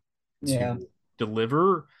him Yeah, to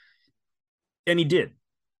deliver, and he did.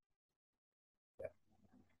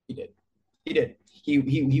 he did. He did.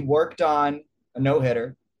 He worked on a no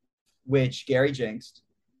hitter, which Gary jinxed.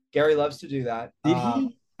 Gary loves to do that. Did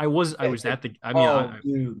he? I was at the. I mean,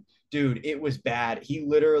 Oh, dude, it was bad. He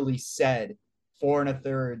literally said 4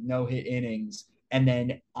 1/3 no hit innings, and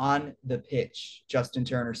then on the pitch, Justin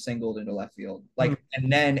Turner singled into left field. Like,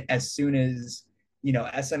 and then as soon as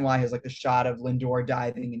SNY has like the shot of Lindor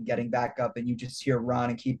diving and getting back up, and you just hear Ron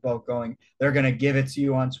and keep both going. They're gonna give it to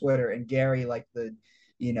you on Twitter, and Gary, like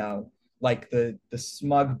you know, the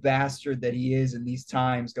smug bastard that he is in these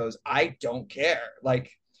times, goes, "I don't care."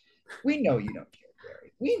 Like, we know you don't care,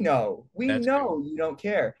 Gary. We that's good. know you don't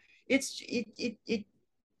care.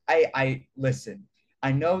 I listen.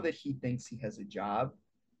 I know that he thinks he has a job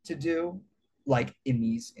to do, like in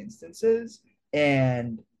these instances,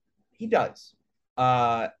 and he does.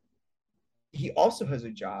 Uh, he also has a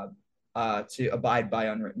job to abide by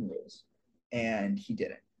unwritten rules, and he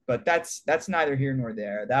didn't. But that's neither here nor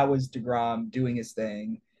there. That was DeGrom doing his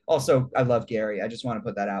thing. Also, I love Gary. I just want to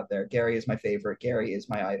put that out there. Gary is my favorite. Gary is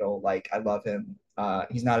my idol. Like, I love him.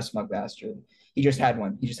 He's not a smug bastard. He just had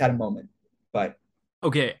one. He just had a moment. But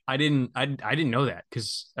Okay, I didn't know that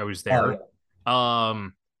because I was oh there. yeah,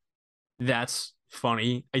 Um, that's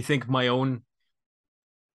funny. I think my own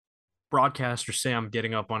broadcaster Sam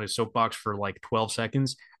getting up on his soapbox for like 12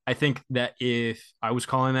 seconds. I think that if I was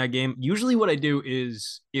calling that game, usually what I do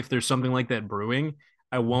is if there's something like that brewing,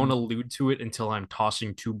 I won't allude to it until I'm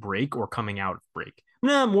tossing to break or coming out of break.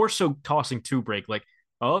 Nah, more so tossing to break, like,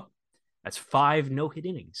 oh, that's 5 no-hit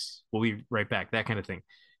innings. We'll be right back, that kind of thing.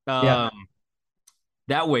 yeah.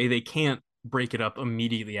 That way they can't break it up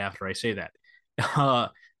immediately after I say that. Uh,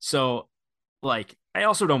 so like I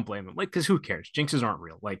also don't blame them. Like, because who cares? Jinxes aren't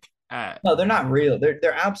real. Like, No, they're not real. They're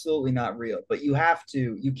absolutely not real. But you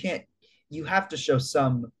can't you have to show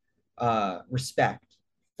some respect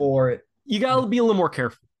for you the gotta be a little more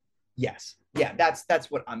careful. yes. Yeah,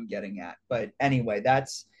 that's what I'm getting at. But anyway,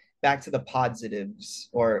 that's back to the positives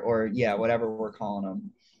or yeah, whatever we're calling them.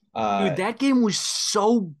 Dude, Uh that game was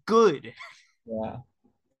so good. yeah.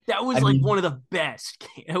 That I was like one mean, of the best.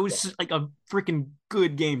 It was like a freaking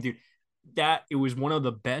good game, dude. That it was one of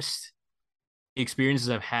the best experiences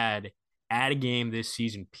I've had at a game this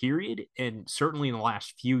season, period, and certainly in the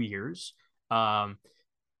last few years. Um,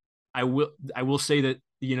 I will say that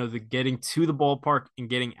the getting to the ballpark and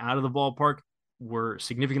getting out of the ballpark were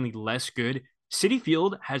significantly less good. City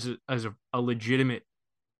Field has a legitimate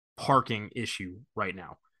parking issue right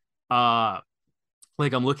now.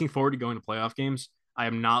 Like I'm looking forward to going to playoff games. I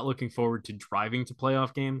am not looking forward to driving to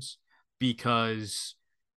playoff games because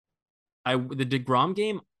the DeGrom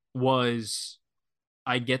game was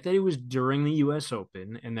I get that it was during the US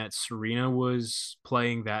Open and that Serena was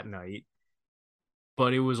playing that night,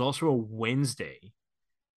 but it was also a Wednesday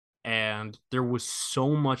and there was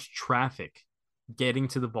so much traffic getting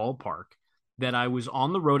to the ballpark that I was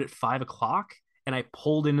on the road at 5 o'clock and I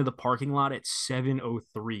pulled into the parking lot at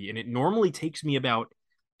 7:03. And it normally takes me about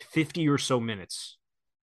 50 or so minutes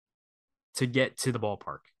to get to the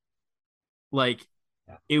ballpark. Like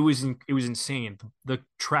yeah. it was insane. The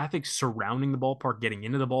traffic surrounding the ballpark, getting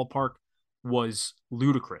into the ballpark was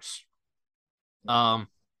ludicrous. Um,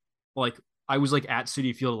 like I was like at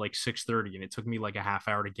City Field at like 6:30 and it took me like a half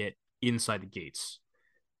hour to get inside the gates.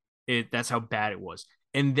 That's how bad it was.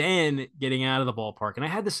 And then getting out of the ballpark. And I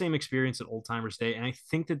had the same experience at Old Timers Day. And I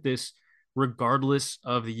think that this, regardless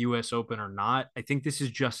of the US Open or not, I think this is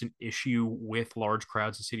just an issue with large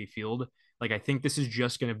crowds at City Field. Like I think this is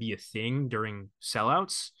just going to be a thing during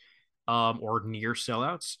sellouts, or near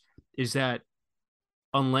sellouts, is that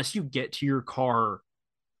unless you get to your car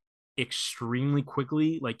extremely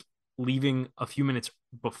quickly, like leaving a few minutes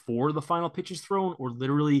before the final pitch is thrown, or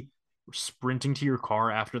literally sprinting to your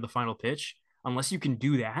car after the final pitch, unless you can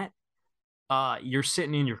do that, you're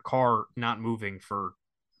sitting in your car not moving for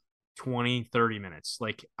 20-30 minutes.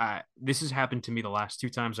 Like this has happened to me the last 2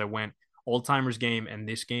 times I went, Old Timers game and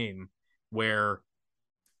this game, where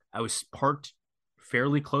I was parked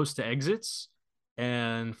fairly close to exits,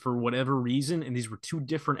 and for whatever reason, and these were two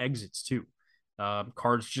different exits too.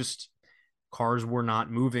 Cars just cars were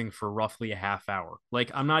not moving for roughly a half hour.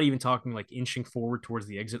 Like I'm not even talking like inching forward towards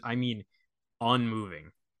the exit. I mean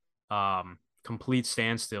unmoving. Complete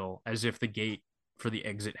standstill as if the gate for the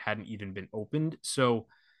exit hadn't even been opened. So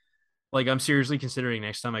like I'm seriously considering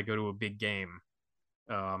next time I go to a big game,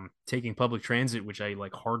 taking public transit, which I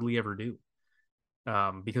like hardly ever do,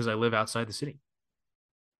 because I live outside the city.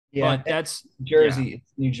 Yeah, But that's yeah, Jersey,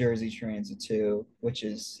 it's New Jersey Transit too, which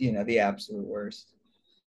is, the absolute worst.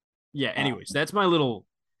 yeah. Uh, Anyways, that's my little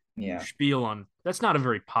yeah. spiel on. That's not a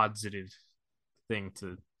very positive thing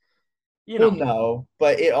to, you Well, know. no,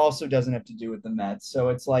 but it also doesn't have to do with the Mets. So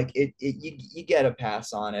it's like you get a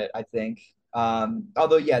pass on it, I think.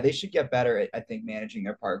 Although yeah, they should get better at, I think, managing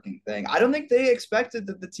their parking thing. I don't think they expected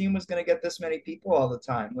that the team was going to get this many people all the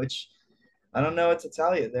time, which I don't know what to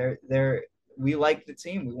tell you. They're we like the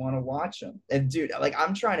team. We want to watch them. And dude, like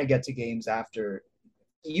I'm trying to get to games after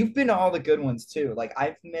you've been to all the good ones too. Like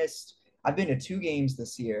I've been to two games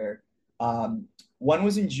this year. One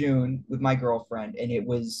was in June with my girlfriend, and it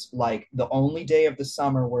was like the only day of the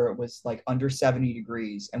summer where it was like under 70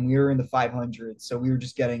 degrees, and we were in the 500s. So we were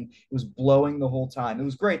just getting, it was blowing the whole time. It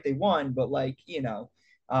was great. They won, but like,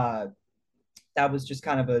 uh, that was just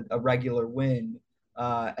kind of a regular win.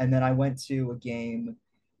 And then I went to a game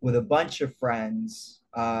with a bunch of friends,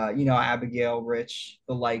 Abigail, Rich,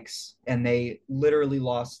 the likes, and they literally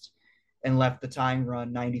lost and left the tying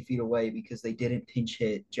run 90 feet away because they didn't pinch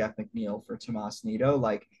hit Jeff McNeil for Tomas Nido.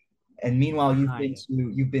 Like, and meanwhile, I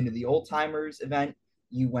you've been to the old timers event,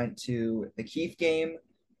 you went to the Keith game,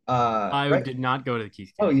 I right? did not go to the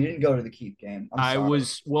Keith Oh, game. you didn't go to the Keith game. I'm I sorry.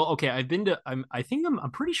 was well, okay. I've been to. I'm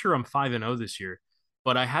pretty sure I'm 5-0 this year,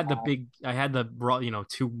 but I had the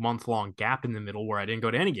 2 month long gap in the middle where I didn't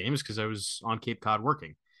go to any games because I was on Cape Cod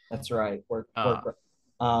working. That's right. Uh, Work.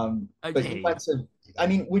 But you went hey, to. I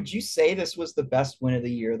mean, would you say this was the best win of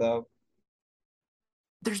the year, though?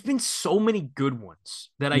 there's been so many good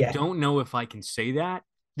ones that I Yeah. don't know if I can say that.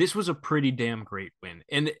 This was a pretty damn great win,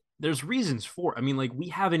 and there's reasons for. I mean, like we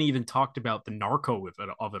haven't even talked about the narco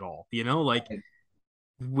of it all. Like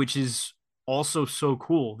which is also so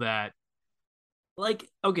cool that like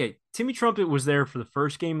okay, Timmy Trumpet was there for the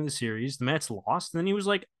first game of the series. The Mets lost, and then he was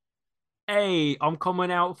like, "Hey, I'm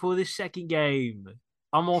coming out for the second game.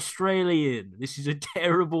 I'm Australian. This is a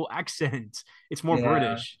terrible accent. It's more Yeah.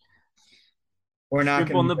 British. We're not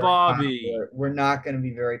Shrimp going to on be the very barbie." popular. We're not going to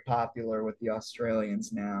be very popular with the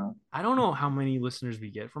Australians now. I don't know how many listeners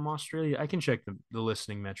we get from Australia. I can check the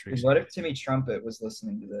listening metrics. What if Timmy Trumpet was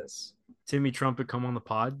listening to this? Timmy Trumpet, come on the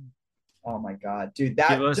pod. Oh my God, dude,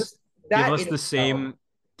 Give us give that us in the itself, same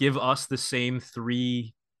give us the same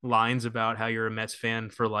 3 lines about how you're a Mets fan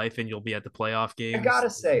for life and you'll be at the playoff I games. gotta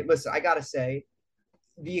say, listen, I gotta say,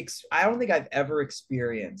 I don't think I've ever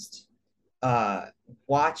experienced uh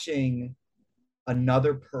watching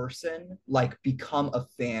another person like become a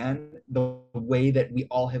fan the way that we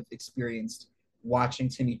all have experienced watching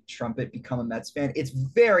Timmy Trumpet become a Mets fan. It's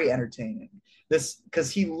very entertaining. This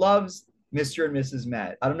because he loves Mr. and Mrs.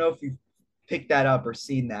 Met. I don't know if you've picked that up or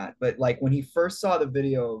seen that, but like when he first saw the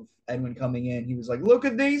video of Edwin coming in, he was like, "Look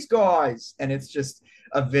at these guys," and it's just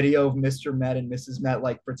a video of Mr. Met and Mrs. Met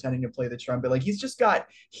like pretending to play the trumpet. Like he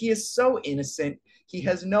is so innocent. He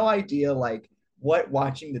has no idea like what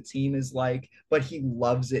watching the team is like, but he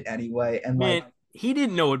loves it anyway. And like, Man, he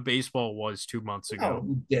didn't know what baseball was 2 months no, ago.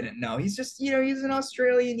 he didn't know. He's just, he's an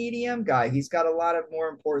Australian EDM guy. He's got a lot of more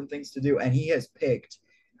important things to do. And he has picked,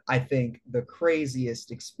 I think, the craziest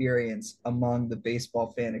experience among the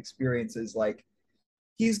baseball fan experiences. Like,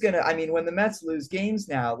 I mean, when the Mets lose games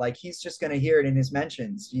now, like, he's just going to hear it in his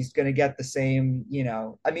mentions. He's going to get the same,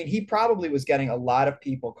 I mean, he probably was getting a lot of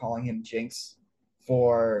people calling him Jinx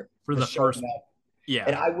For for the showing first up.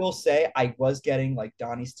 And yeah. I will say, I was getting like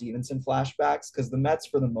Donnie Stevenson flashbacks because the Mets,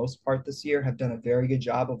 for the most part this year, have done a very good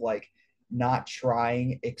job of like not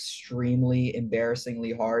trying extremely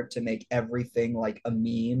embarrassingly hard to make everything like a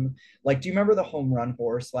meme. Like, do you remember the home run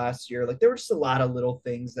horse last year? Like, there were just a lot of little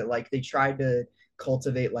things that like they tried to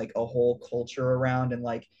cultivate like a whole culture around. And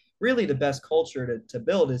like, really, the best culture to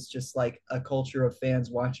build is just like a culture of fans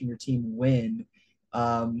watching your team win.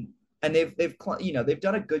 Um, and they've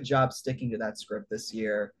done a good job sticking to that script this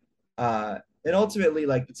year. And ultimately,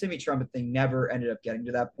 like the Timmy Trumpet thing never ended up getting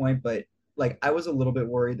to that point, but like I was a little bit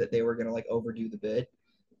worried that they were gonna like overdo the bit,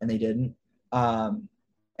 and they didn't. Um,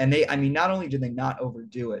 and I mean, not only did they not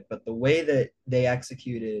overdo it, but the way that they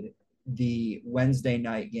executed the Wednesday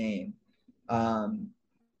night game um,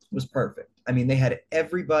 was perfect. I mean, they had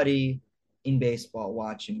everybody in baseball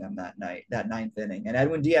watching them that night, that ninth inning. And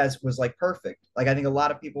Edwin Diaz was like perfect. Like I think a lot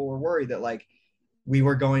of people were worried that like we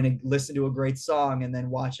were going to listen to a great song and then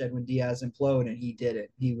watch Edwin Diaz implode, and he did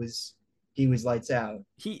it. He was lights out.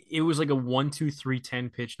 It was like a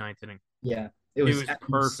 1-2-3-10 pitch ninth inning. Yeah, It was it was so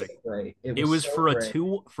perfect. great. It It was was so for a great.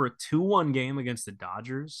 2-1 game against the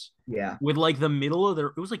Dodgers Yeah, with like the middle of their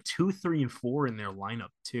it was like 2, 3, and 4 in their lineup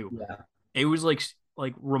too. yeah, It was like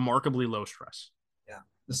remarkably low stress. yeah.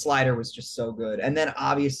 The slider was just so good, and then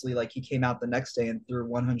obviously like he came out the next day and threw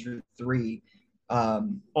 103.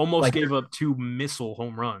 Almost Like gave up 2 missile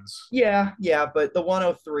home runs. yeah, yeah, but the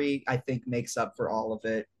 103 I think makes up for all of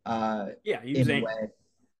it. Yeah, he was In a angry. way.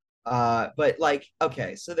 But like,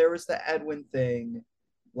 okay, so there was the Edwin thing.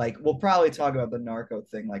 Like, we'll probably talk about the narco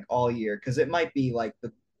thing like all year because it might be like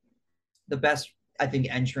the best, I think,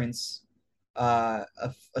 entrance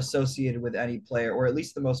associated with any player, or at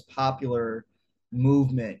least the most popular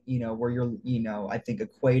movement, where you're, I think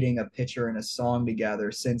equating a pitcher and a song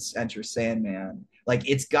together since Enter Sandman. Like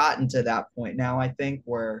it's gotten to that point now, I think,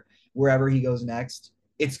 where wherever he goes next,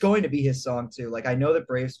 it's going to be his song too. Like I know that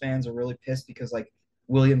Braves fans are really pissed because like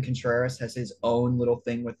William Contreras has his own little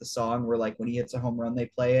thing with the song where like when he hits a home run, they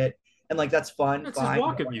play it. And like that's fun, That's his fine.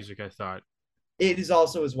 walk-up music, I thought. It is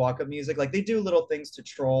also his walk-up music. Like they do little things to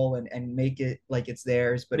troll and make it like it's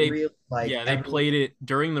theirs, but They really like yeah, they everyone, played it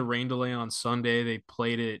during the rain delay on Sunday. They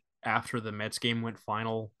played it after the Mets game went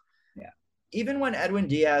final. yeah. Even when Edwin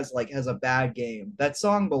Diaz like has a bad game, that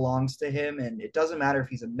song belongs to him, and it doesn't matter if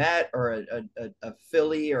he's a Met or a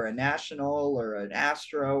Philly or a National or an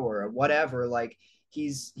Astro or a whatever. Like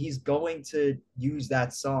he's going to use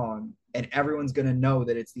that song, and everyone's going to know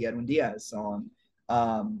that it's the Edwin Diaz song,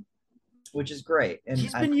 which is great. And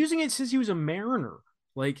He's been using it since he was a Mariner.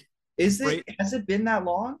 Like, is it right? has it been that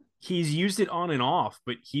long? He's used it on and off,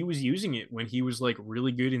 but he was using it when he was like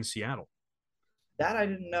really good in Seattle. That I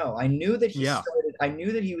didn't know. I knew that he Yeah. started. I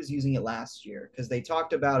knew that he was using it last year because they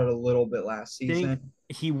talked about it a little bit last Think season.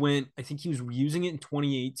 I think he was using it in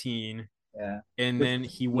 2018 Yeah, and which then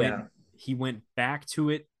yeah, he went back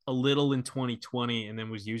to it a little in 2020 and then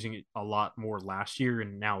was using it a lot more last year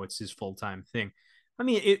and now it's his full-time thing. I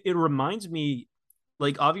mean, it reminds me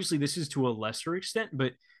like obviously this is to a lesser extent,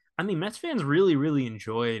 but I mean Mets fans really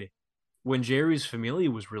enjoyed when Jerry's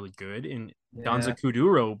Familia was really good and Danza yeah.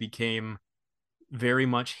 Kuduro became very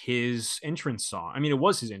much his entrance song. I mean, it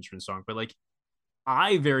was his entrance song, but like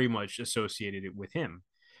I very much associated it with him.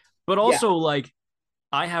 But Yeah, also like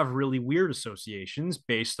I have really weird associations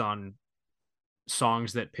based on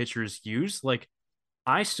songs that pitchers use. Like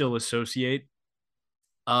I still associate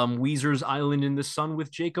Weezer's Island in the Sun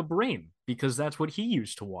with Jacob Rain because that's what he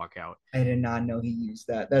used to walk out. I did not know he used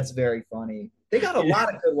that. That's very funny. They got a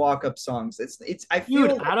lot of good walk-up songs. It's. I Dude,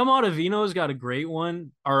 feel like Adam Ottavino's got a great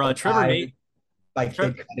one. Or Trevor Alive May. by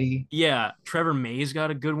Tre- Kid Cudi. yeah, Trevor May's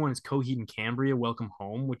got a good one. It's Coheed and Cambria, Welcome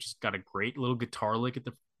Home, which has got a great little guitar lick at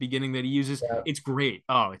the beginning that he uses. Yeah. It's great.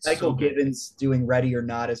 Oh, it's Michael so good. Gibbons doing Ready or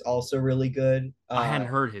Not is also really good. I hadn't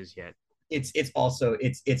heard his yet. It's also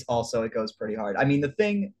it goes pretty hard. I mean, the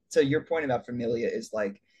thing to your point about Familia is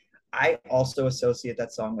like I also associate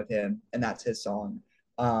that song with him, and that's his song.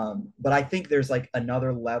 But I think there's like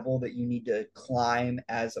another level that you need to climb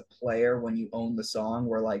as a player when you own the song,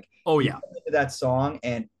 where like Oh you yeah. go into that song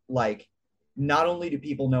and like not only do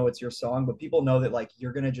people know it's your song, but people know that like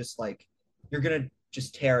you're gonna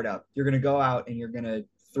just tear it up. You're gonna go out and you're gonna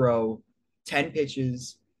throw 10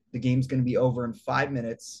 pitches. The game's gonna be over in 5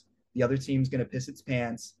 minutes. The other team's gonna piss its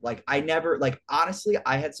pants. Like I never like honestly,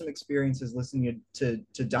 I had some experiences listening to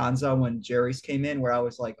Donza when Jerry's came in where I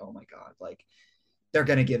was like, oh my god, like they're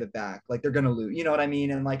gonna give it back, like they're gonna lose. You know what I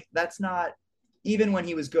mean? And like that's not even when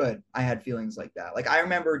he was good. I had feelings like that. Like I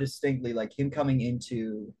remember distinctly like him coming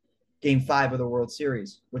into Game 5 of the World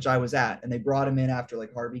Series, which I was at, and they brought him in after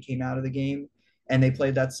like Harvey came out of the game, and they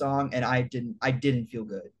played that song, and I didn't feel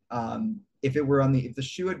good. If the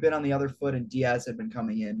shoe had been on the other foot and Diaz had been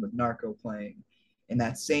coming in with Narco playing in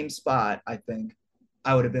that same spot, I think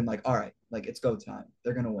I would have been like, all right, like it's go time.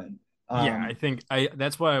 They're gonna win. Yeah, Um, I think I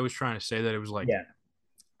that's why I was trying to say that it was like yeah,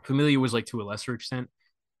 Familia was like to a lesser extent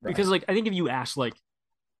right. because like I think if you ask like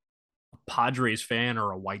a Padres fan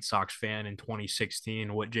or a White Sox fan in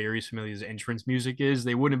 2016 what Jerry's Familia's entrance music is,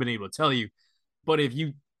 they wouldn't have been able to tell you. But if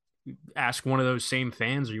you ask one of those same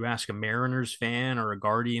fans, or you ask a Mariners fan or a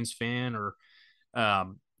Guardians fan or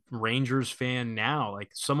um, Rangers fan now, like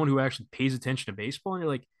someone who actually pays attention to baseball, and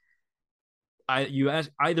you're like, you ask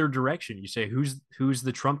either direction. You say who's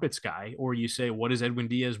the trumpets guy, or you say what does Edwin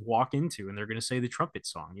Diaz walk into, and they're going to say the trumpet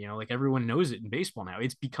song. You know, like everyone knows it in baseball now.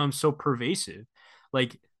 It's become so pervasive.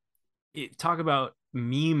 Like talk about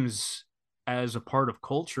memes as a part of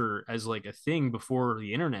culture as like a thing before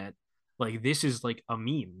the internet. like this is like a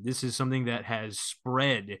meme. This is something that has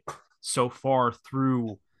spread so far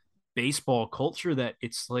through baseball culture that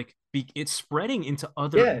it's like it's spreading into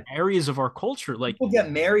other Yeah, areas of our culture. Like, people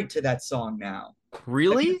get married to that song now.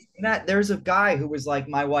 Have you really? seen that? There's a guy who was like,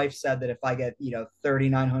 my wife said that if I get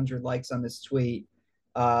 3,900 likes on this tweet,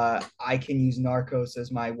 I can use Narcos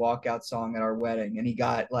as my walkout song at our wedding, and he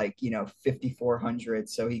got like 5,400.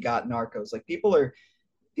 So he got Narcos. Like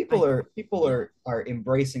I people yeah, are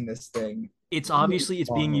embracing this thing it's really obviously it's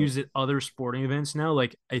being strongly. used at other sporting events now.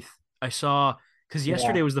 Like I saw because Yeah,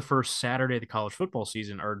 yesterday was the first Saturday of the college football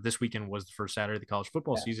season, or this weekend was the first Saturday of the college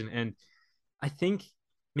football yeah. season, and I think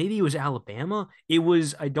maybe it was Alabama. It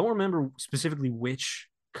was I don't remember specifically which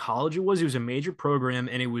college it was. It was a major program,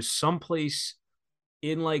 and it was someplace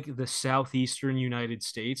in like the southeastern United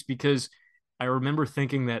States because I remember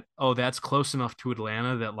thinking that, oh, that's close enough to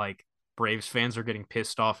Atlanta that like Braves fans are getting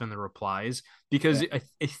pissed off in the replies because Yeah. I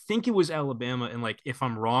think it was Alabama. And like, if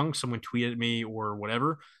I'm wrong, someone tweeted me or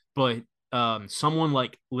whatever, but someone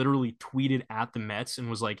like literally tweeted at the Mets and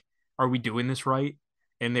was like, are we doing this right?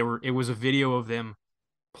 And it was a video of them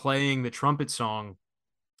playing the trumpet song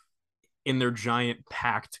in their giant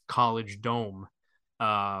packed college dome,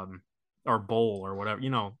 um, or bowl or whatever,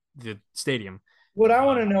 the stadium. What I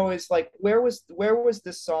want to Um, know is like where was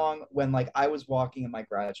this song when like I was walking in my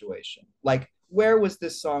graduation? Like where was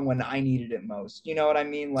this song when I needed it most? You know what I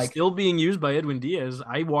mean? Like, Still being used by Edwin Diaz.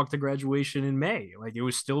 I walked to graduation in May. Like it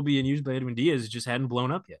was still being used by Edwin Diaz. It just hadn't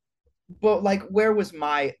blown up yet. but like where was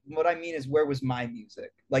my what I mean is where was my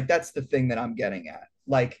music? Like that's the thing that I'm getting at.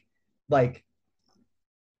 Like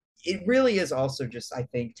it really is also just I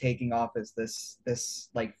think taking off as this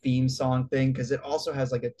like theme song thing because it also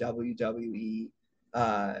has like a WWE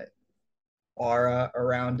uh aura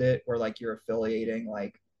around it where like you're affiliating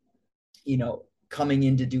like coming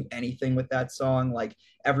in to do anything with that song. Like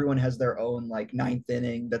everyone has their own like ninth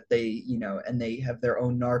inning that and they have their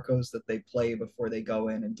own Narcos that they play before they go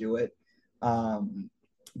in and do it.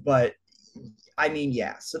 But I mean,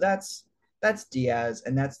 yeah. So that's Diaz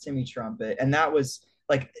and that's Timmy Trumpet, and that was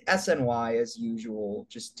like SNY as usual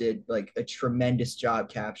just did like a tremendous job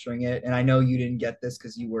capturing it. And I know you didn't get this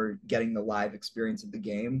because you were getting the live experience of the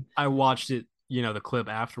game. I watched it, the clip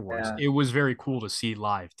afterwards. Yeah. It was very cool to see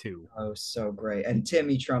live too. Oh, so great. And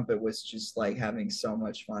Timmy Trumpet was just like having so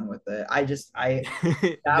much fun with it.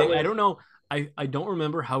 That I was, don't know. I don't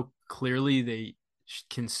remember how clearly they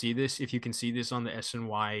can see this if you can see this on the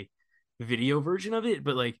SNY video version of it,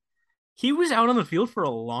 but like he was out on the field for a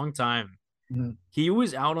long time. mhm, He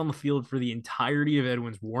was out on the field for the entirety of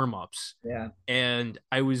Edwin's warm-ups. yeah, And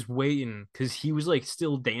I was waiting because he was like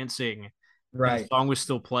still dancing and the right. song was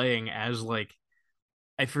still playing as like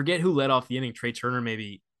I forget who led off the inning. Trey Turner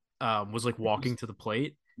maybe was like walking to the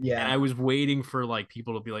plate. And Yeah, I was waiting for like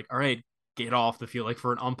people to be like, all right, get off the field. Like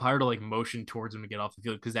for an umpire to like motion towards him to get off the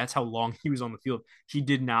field because that's how long he was on the field. He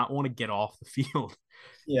did not want to get off the field.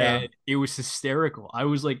 yeah. And it was hysterical. I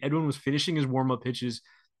was like, Edwin was finishing his warm-up pitches.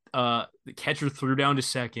 The catcher threw down to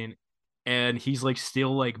second, and he's like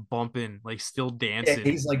still like bumping, like still Yeah, dancing.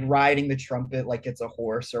 he's like riding the trumpet like it's a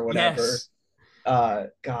horse or whatever. Yes.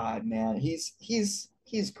 God, man, he's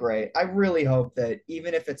great. I really hope that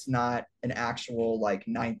even if it's not an actual like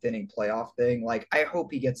ninth inning playoff thing, like I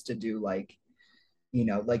hope he gets to do like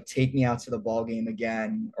like Take Me Out to the Ball Game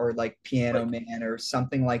again, or like Piano Like Man, or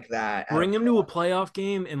something like that at a bring him to a playoff. playoff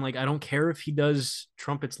game, and like I don't care if he does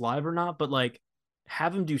trumpets live or not, but like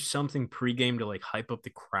have him do something pregame to like hype up the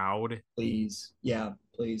crowd. Please. Yeah,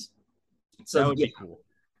 please. That So would yeah, be cool.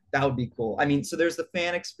 that would be cool. I mean, so there's the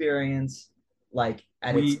fan experience like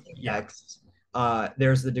at its Yeah, apex.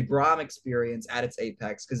 There's the DeGrom experience at its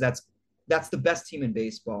apex because that's the best team in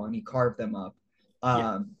baseball, and he carved them up.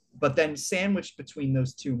 yeah. But then sandwiched between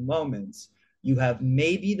those two moments, you have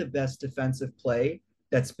maybe the best defensive play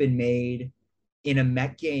that's been made in a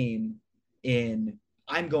Met game in,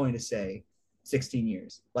 I'm going to say, 16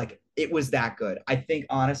 years. Like it was that good. I think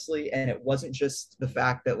honestly, and it wasn't just the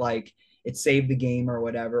fact that like it saved the game or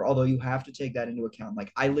whatever, although you have to take that into account.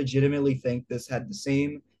 Like I legitimately think this had the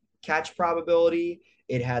same catch probability.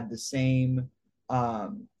 It had the same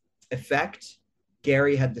effect.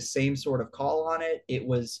 Gary had the same sort of call on it. It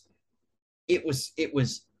was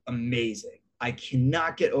amazing. I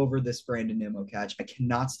cannot get over this Brandon Nimmo catch. I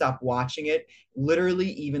cannot stop watching it.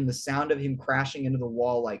 Literally, even the sound of him crashing into the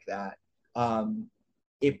wall like that, um,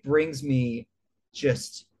 it brings me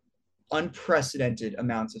just unprecedented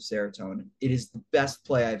amounts of serotonin. It is the best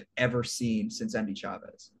play I've ever seen since Endy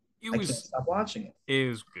Chavez. It I can't was stop watching it. it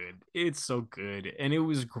was good. It's so good, and it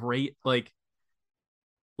was great. Like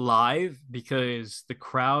live because the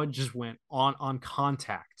crowd just went on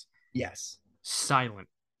contact. Yes. Silent.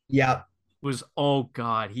 Yeah. Was, oh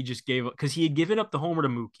God, he just gave up because he had given up the homer to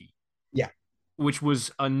Mookie, Yeah. which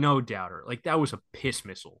was a no doubter. Like that was a piss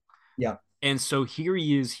missile. Yeah. And so here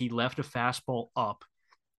he is. He left a fastball up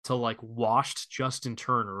to like washed Justin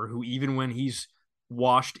Turner, who even when he's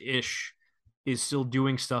washed ish is still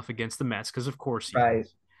doing stuff against the Mets because of course he Right.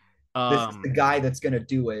 is. This is the Um, guy that's gonna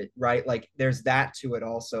do it, right? Like there's that to it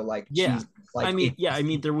also. Like yeah, Jesus, like it I just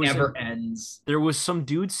mean it there was never ends. some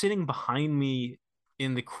dude sitting behind me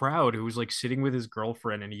in the crowd who was like sitting with his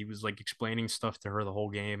girlfriend and he was like explaining stuff to her the whole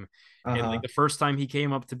game. And like Uh-huh. the first time he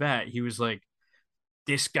came up to bat, he was like,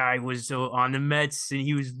 this guy was on the Mets and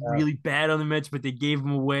he was Uh, really bad on the Mets, but they gave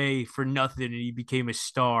him away for nothing and he became a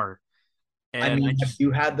star. I And I mean, have just,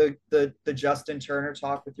 you had the Justin Turner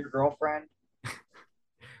talk with your girlfriend?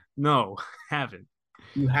 no, haven't.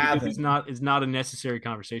 You Because haven't. it's not a necessary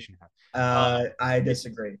conversation to have. I It's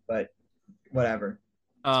disagree, but whatever.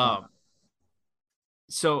 It's fine. uh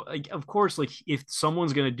so like of course like if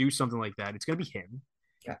someone's gonna do something like that, it's gonna be him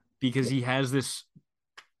Yeah. because Yeah. he has this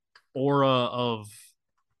aura of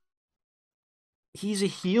he's a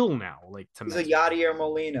heel now, like to He's a Mets. Yadier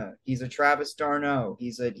Molina. He's a Travis d'Arnaud. Oh,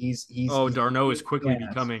 He's Darno is quickly yes.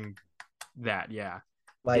 becoming that, yeah. If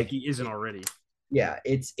Like he isn't already. yeah,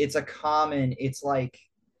 it's a common. It's like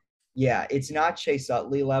yeah, it's not Chase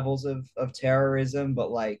Utley levels of terrorism,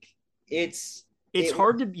 but like it's It's it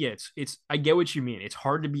hard to be it's I get what you mean. It's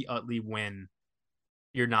hard to be Utley when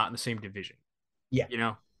you're not in the same division, yeah. you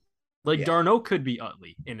know? Like Yeah. Darno could be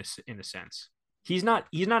Utley in a sense. He's not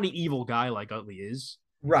an evil guy like Utley is.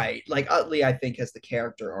 Right. Like Utley, I think, has the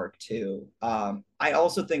character arc too. I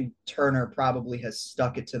also think Turner probably has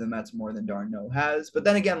stuck it to the Mets more than d'Arnaud has. But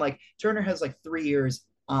then again, like Turner has like 3 years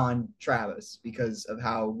on Travis because of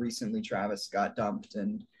how recently Travis got dumped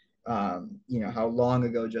and how long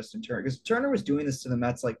ago Justin Turner because Turner was doing this to the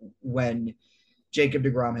Mets like when Jacob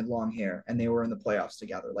DeGrom had long hair and they were in the playoffs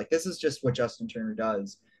together. Like this is just what Justin Turner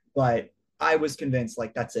does. But I was convinced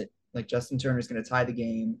like that's it. Like Justin Turner's going to tie the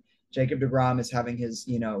game. Jacob DeGrom is having his,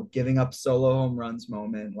 giving up solo home runs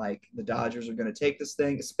moment. Like the Dodgers are going to take this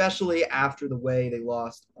thing, especially after the way they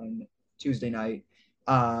lost on Tuesday night.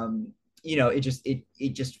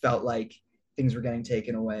 It just felt like things were getting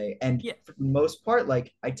taken away. And Yeah, for the most part,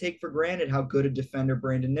 like I take for granted how good a defender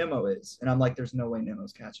Brandon Nimmo is. And I'm like, there's no way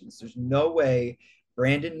Nimmo's catching this. There's no way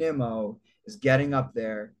Brandon Nimmo is getting up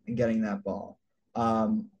there and getting that ball.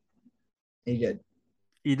 Um, he did.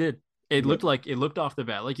 he did. He did. It looked off the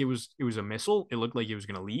bat like it was a missile. It looked like it was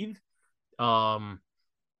gonna leave. Um,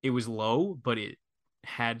 it was low, but it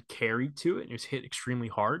had carry to it. And it was hit extremely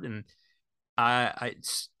hard, and I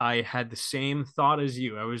had the same thought as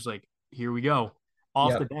you. I was like, here we go.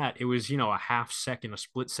 Off the Yep. bat, it was a half second, a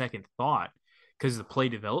split second thought because the play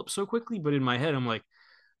developed so quickly. But in my head, I'm like,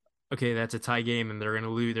 okay, that's a tie game and they're gonna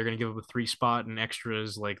lose. They're gonna give up a 3 spot and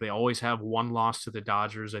extras. Like they always have one loss to the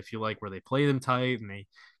Dodgers. I feel like where they play them tight and they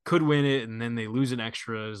could win it and then they lose in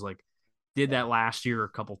extras. Like did that last year a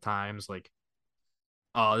couple times. Like,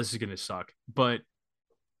 oh, this is gonna suck. But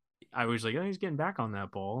I was like, oh, he's getting back on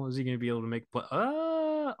that ball. Is he gonna be able to make play?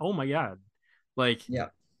 Oh my god! Like,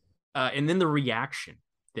 Yep. and then the reaction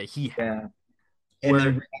that he had, Yeah. And the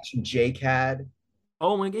where reaction Jake had.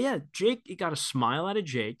 oh my god, yeah, Jake, he got a smile out of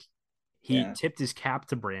Jake. He Yeah. tipped his cap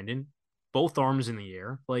to Brandon, both arms in the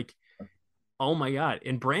air. Like, oh my God.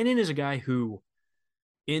 And Brandon is a guy who,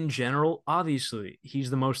 in general, obviously, he's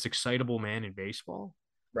the most excitable man in baseball,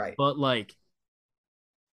 Right. but like,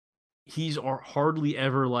 he's hardly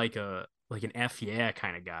ever like an F yeah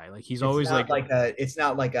kind of guy. Like, he's always like, It's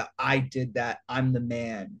not like a I did that, I'm the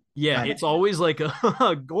man yeah, kind of. it's always like a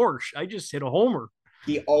gorsh, I just hit a homer.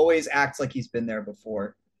 He always acts like he's been there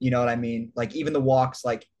before. You know what I mean? Like even the walks,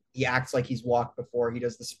 like he acts like he's walked before. He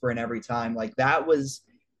does the sprint every time. Like that was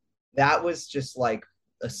just like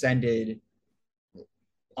ascended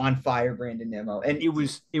on fire Brandon Nimmo. And It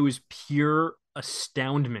was pure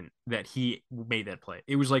astoundment that he made that play.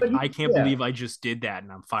 It was like, but he, I can't yeah, believe I just did that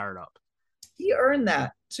and I'm fired up. he earned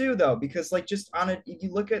that too though because like just on it you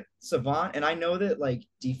look at Savant and I know that like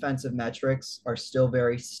defensive metrics are still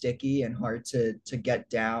very sticky and hard to get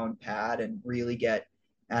down pat and really get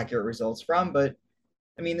accurate results from, but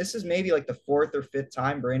I mean, this is maybe like the fourth or fifth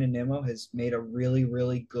time Brandon Nimmo has made a really,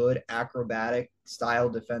 really good acrobatic style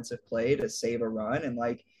defensive play to save a run. And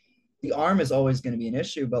like the arm is always going to be an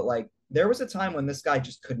issue, but like there was a time when this guy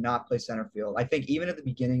just could not play center field. I think even at the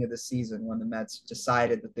beginning of the season when the Mets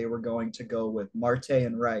decided that they were going to go with Marte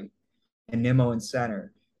and right and Nimmo in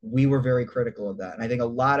center, we were very critical of that. And I think a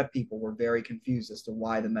lot of people were very confused as to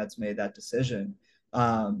why the Mets made that decision.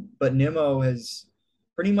 But Nimmo has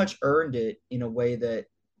pretty much earned it in a way that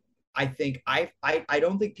I think I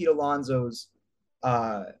don't think Pete Alonso's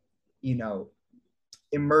uh you know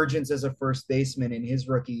emergence as a first baseman in his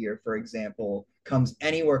rookie year, for example, comes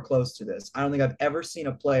anywhere close to this. I don't think I've ever seen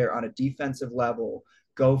a player on a defensive level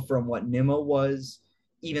go from what Nimmo was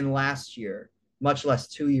even last year, much less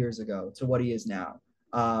 2 years ago, to what he is now.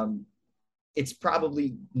 It's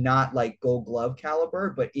probably not like Gold Glove caliber,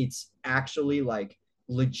 but it's actually like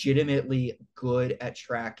legitimately good at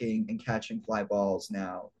tracking and catching fly balls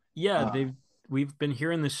now. Yeah, Uh, we've been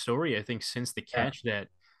hearing this story, I think, since the yeah, catch that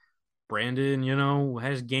Brandon,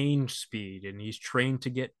 has gained speed and he's trained to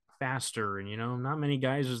get faster. And, not many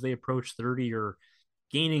guys as they approach 30 are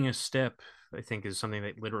gaining a step, I think is something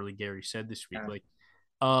that literally Gary said this week. yeah, Like,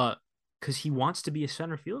 because he wants to be a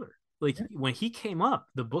center fielder. Like yeah. when he came up,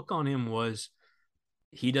 the book on him was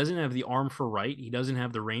he doesn't have the arm for right, he doesn't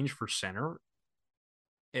have the range for center,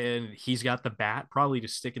 and he's got the bat probably to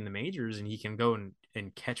stick in the majors and he can go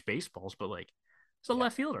and catch baseballs, but like it's a Yeah.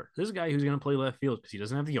 left fielder. This is a guy who's going to play left field because he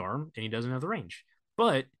doesn't have the arm and he doesn't have the range.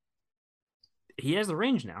 But he has the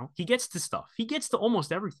range now. He gets to stuff. He gets to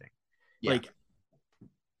almost everything. Yeah. Like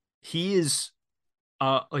he is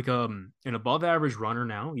like an above average runner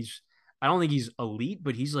now. I don't think he's elite,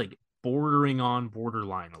 but he's like bordering on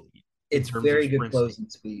borderline elite in It's terms of very good sprint speed. closing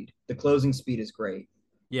speed. The closing speed is great.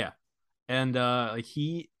 Yeah. And like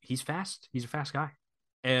he's fast. He's a fast guy.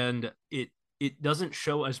 And it doesn't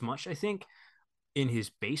show as much, I think, in his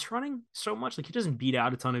base running so much. Like he doesn't beat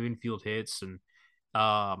out a ton of infield hits and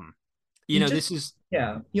um He just, this is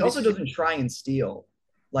yeah. He this also is doesn't try and steal.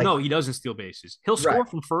 Like, no, he doesn't steal bases. He'll right. score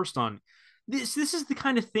from first on this is the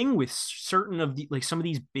kind of thing with certain of the like some of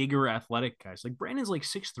these bigger athletic guys. Like Brandon's like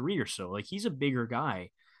 6'3" or so. Like he's a bigger guy.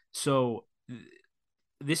 So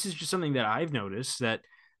this is just something that I've noticed that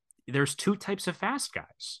there's two types of fast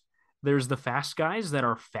guys. There's the fast guys that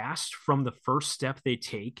are fast from the first step they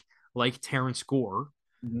take, like Terrence Gore,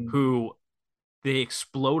 Mhm. who they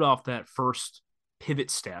explode off that first pivot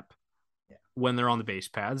step Yeah. when they're on the base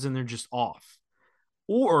paths and they're just off.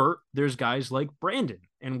 Or there's guys like Brandon,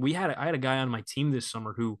 and I had a guy on my team this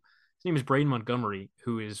summer who his name is Braden Montgomery,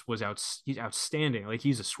 who he's outstanding. Like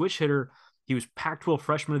he's a switch hitter. He was Pac-12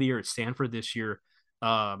 Freshman of the Year at Stanford this year.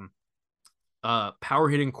 Um, power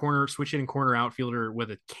hitting corner, switch hitting corner outfielder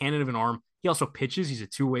with a cannon of an arm. He also pitches. He's a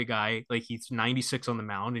two-way guy. Like he's 96 on the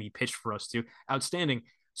mound, and he pitched for us too. Outstanding,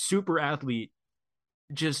 super athlete.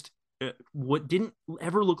 Just what didn't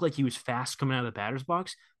ever look like he was fast coming out of the batter's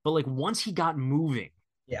box, but like once he got moving,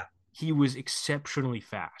 Yeah. he was exceptionally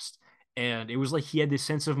fast. And it was like he had this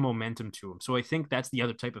sense of momentum to him. So I think that's the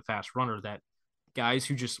other type of fast runner that guys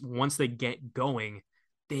who just once they get going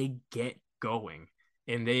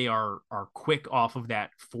and they are quick off of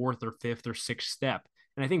that fourth or fifth or sixth step.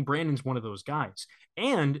 And I think Brandon's one of those guys.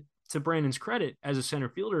 And to Brandon's credit, as a center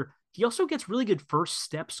fielder, he also gets really good first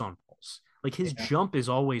steps on balls. Like his Yeah. jump is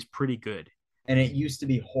always pretty good. And it used to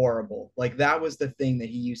be horrible. Like that was the thing that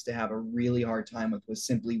he used to have a really hard time with, was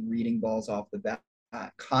simply reading balls off the bat,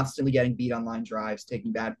 constantly getting beat on line drives,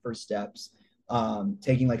 taking bad first steps,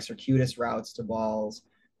 taking like circuitous routes to balls.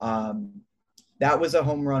 Um, that was a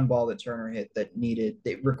home run ball that Turner hit that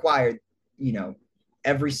required, you know,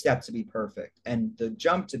 every step to be perfect and the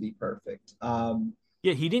jump to be perfect.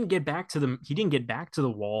 Yeah, he didn't get back to the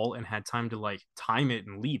wall and had time to like time it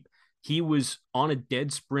and leap. He was on a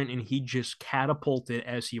dead sprint and he just catapulted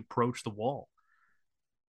as he approached the wall.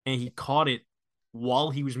 And he caught it while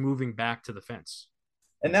he was moving back to the fence.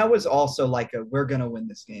 and that was also like a we're gonna win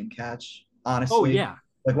this game catch. Oh Honestly, yeah.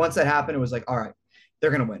 like once that happened, it was like, all right, they're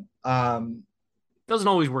gonna win. Doesn't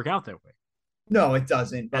always work out that way. No, it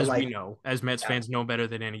doesn't. But As we like, know, as Mets yeah, fans know better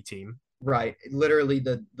than any team. right, literally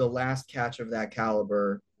the last catch of that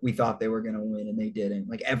caliber, we thought they were gonna win, and they didn't.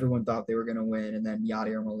 Like everyone thought they were gonna win, and then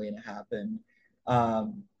Yadier Molina happened.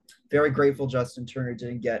 Um, very grateful Justin Turner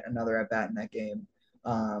didn't get another at bat in that game,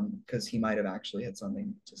 because he might have actually had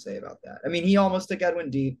something to say about that. I mean, he almost took Edwin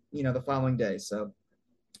deep, the following day. So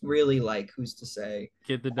really, like, who's to say?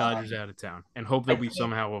 Get the Dodgers out of town and hope I that we think,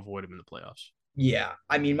 somehow avoid him in the playoffs. yeah.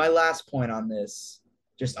 I mean, my last point on this,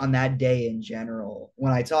 just on that day in general,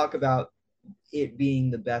 when I talk about it being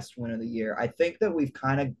the best win of the year, I think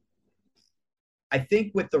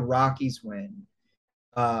with the Rockies win,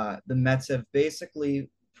 the Mets have basically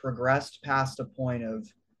progressed past a point of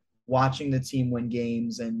watching the team win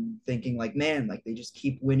games and thinking like, man, like they just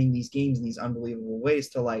keep winning these games in these unbelievable ways,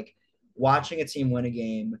 to like watching a team win a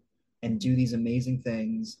game and do these amazing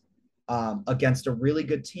things, against a really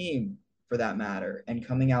good team for that matter, and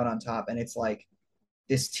coming out on top. And it's like,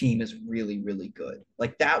 this team is really, really good.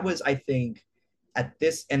 Like that was, I think, at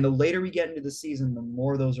this, and the later we get into the season, the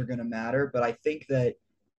more those are going to matter. But I think that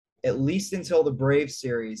at least until the Braves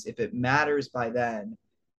series, if it matters by then,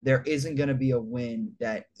 there isn't going to be a win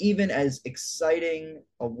that, even as exciting,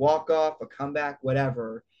 a walk-off, a comeback,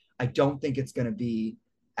 whatever, I don't think it's going to be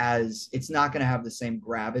as, it's not going to have the same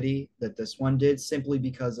gravity that this one did, simply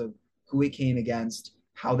because of who it came against,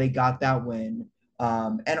 how they got that win,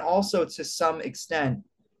 and also to some extent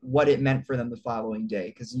what it meant for them the following day,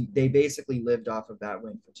 because they basically lived off of that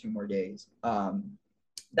win for 2 more days.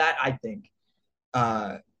 That I think,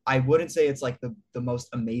 uh, I wouldn't say it's like the most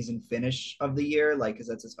amazing finish of the year, like, because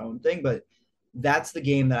that's its own thing, but that's the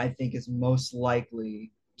game that I think is most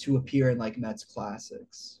likely to appear in like Mets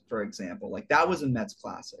classics, for example. Like that was a Mets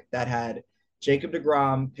classic that had Jacob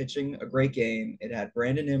DeGrom pitching a great game. It had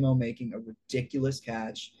Brandon Nimmo making a ridiculous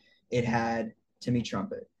catch. It had Timmy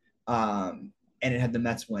Trumpet, and it had the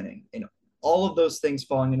Mets winning, and all of those things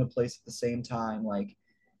falling into place at the same time. Like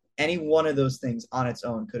any one of those things on its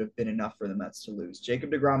own could have been enough for the Mets to lose.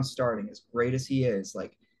 Jacob DeGrom starting, as great as he is,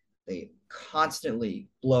 like they constantly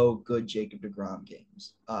blow good Jacob DeGrom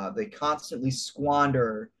games. They constantly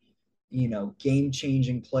squander,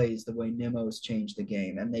 game-changing plays the way Nimmo's changed the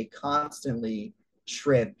game, and they constantly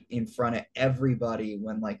trip in front of everybody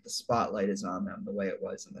when like the spotlight is on them, the way it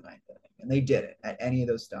was in the ninth inning, and they did it at any of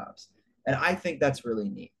those stops, and I think that's really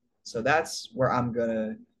neat. So that's where I'm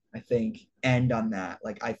gonna, I think, end on that.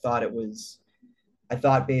 Like I thought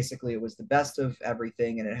basically it was the best of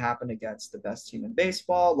everything, and it happened against the best team in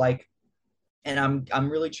baseball. Like, and I'm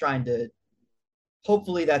really trying to.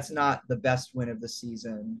 Hopefully, that's not the best win of the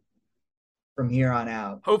season from here on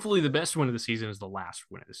out. Hopefully, the best win of the season is the last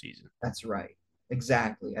win of the season. That's right.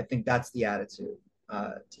 Exactly. I think that's the attitude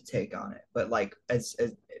to take on it. But like as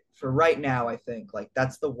for right now, I think like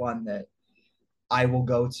that's the one that I will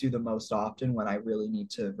go to the most often when I really need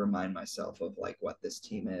to remind myself of like what this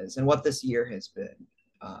team is and what this year has been.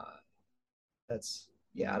 Uh, that's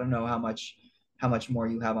yeah. I don't know how much more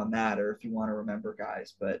you have on that, or if you want to remember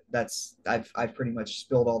guys, but that's I've pretty much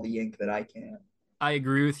spilled all the ink that I can. I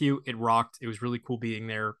agree with you. It rocked. It was really cool being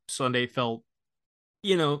there. Sunday felt,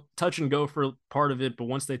 touch and go for part of it, but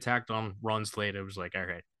once they tacked on runs late, it was like, all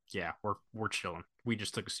right, yeah, we're chilling. We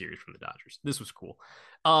just took a series from the Dodgers. This was cool.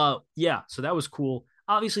 Yeah, so that was cool.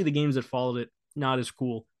 Obviously, the games that followed it not as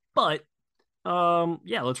cool, but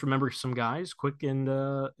yeah, let's remember some guys quick and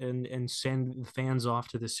send the fans off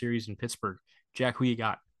to this series in Pittsburgh. Jack, who you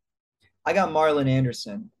got? I got Marlon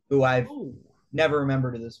Anderson, who I've Oh, never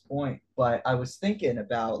remembered to this point, but I was thinking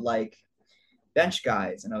about like bench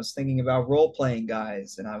guys, and I was thinking about role playing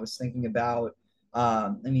guys, and I was thinking about,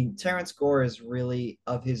 I mean, Terrence Gore is really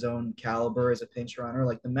of his own caliber as a pinch runner.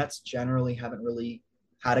 Like the Mets generally haven't really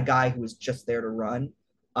had a guy who was just there to run.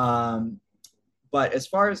 Um, but as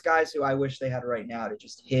far as guys who I wish they had right now to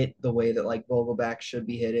just hit the way that like Vogelback should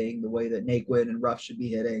be hitting, the way that Naquin and Ruff should be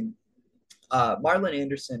hitting, Marlon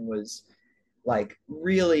Anderson was like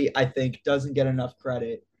really, I think, doesn't get enough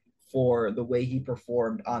credit for the way he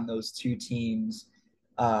performed on those two teams,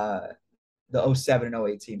 uh, the '07 and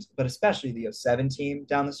 '08 teams, but especially the '07 team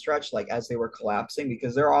down the stretch, like as they were collapsing,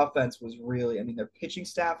 because their offense was really, I mean, their pitching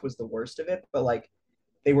staff was the worst of it, but like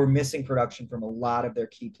they were missing production from a lot of their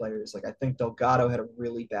key players. Like I think Delgado had a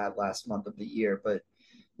really bad last month of the year, but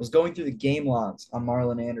was going through the game logs on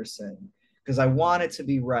Marlon Anderson because I wanted to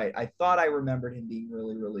be right. I thought I remembered him being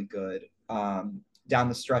really, really good down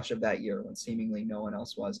the stretch of that year when seemingly no one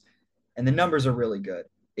else was. And the numbers are really good.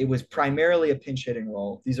 It was primarily a pinch hitting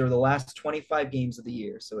role. These are the last 25 games of the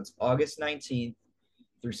year. So it's August 19th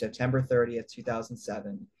through September 30th,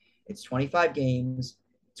 2007. It's 25 games,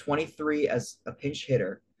 23 as a pinch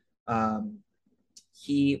hitter. Um,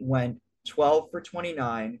 he went 12 for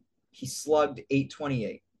 29. He slugged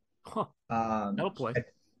 828. huh, Um, that'll play.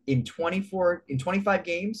 in 25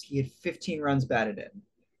 games, he had 15 runs batted in.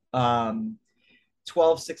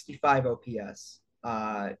 1265 OPS,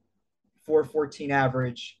 414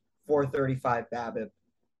 average, 435 BABIP.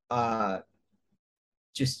 Uh,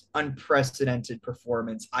 just unprecedented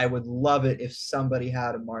performance. I would love it if somebody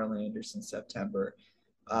had a Marlon Anderson September.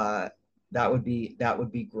 Uh, that would be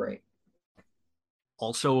great.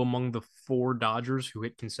 Also among the four Dodgers who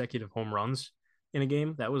hit consecutive home runs in a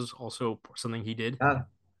game. That was also something he did.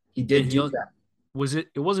 He And did do that.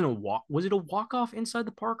 it wasn't a walk. Was it a walk off inside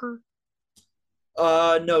the Parker?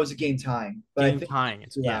 No, it was a game time, but I Game think tying.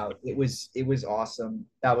 It's yeah. throughout it was awesome.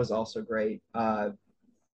 That was also great.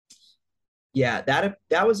 Yeah,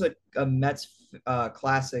 that was a Mets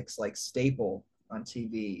classics like staple on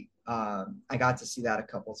TV. I got to see that a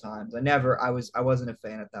couple times. I wasn't a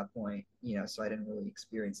fan at that point, so I didn't really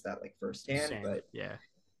experience that like firsthand. Same. But Yeah.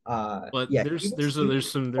 But yeah, there's he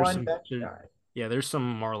was some a fun bench guy. yeah, there's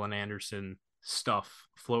some Marlon Anderson stuff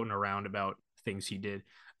floating around about things he did.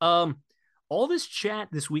 Um, all this chat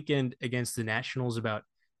this weekend against the Nationals about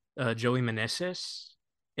Joey Meneses,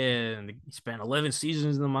 and he spent 11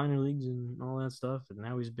 seasons in the minor leagues and all that stuff, and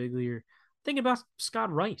now he's a big leaguer. Thinking about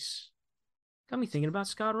Scott Rice. Got me thinking about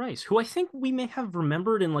Scott Rice, who I think we may have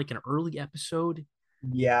remembered in like an early episode,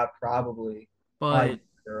 Yeah, probably. but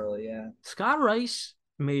Early, yeah. Scott Rice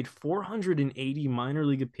made 480 minor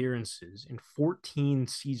league appearances in 14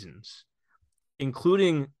 seasons,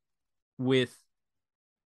 including with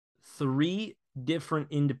three different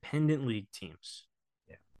independent league teams: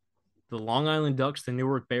 Yeah. the Long Island Ducks, the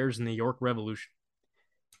Newark Bears, and the York Revolution,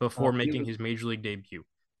 before He making was his major league debut.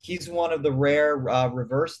 he's one of the rare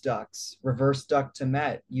reverse ducks, reverse duck to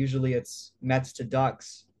Met. Usually it's Mets to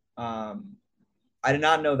Ducks. I did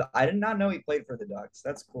not know that. I did not know he played for the Ducks.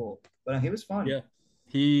 That's cool. But he was fun. Yeah.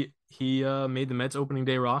 He made the Mets opening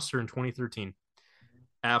day roster in 2013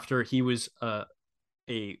 after he was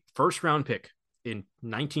a first round pick in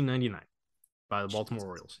 1999 by the Baltimore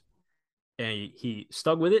Orioles. And he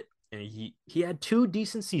stuck with it, and he had two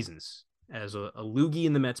decent seasons as a loogie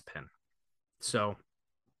in the Mets pen. So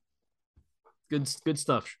good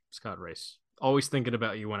stuff, Scott Rice. Always thinking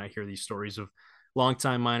about you when I hear these stories of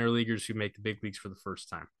longtime minor leaguers who make the big leagues for the first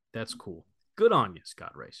time. That's cool. Good on you,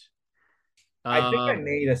 Scott Rice. I think I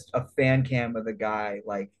made a fan cam with a guy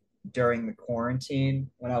like during the quarantine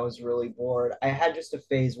when I was really bored. I had just a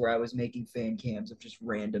phase where I was making fan cams of just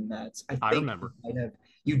random Mets. I I think remember. I might have.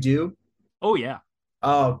 You do? Oh yeah.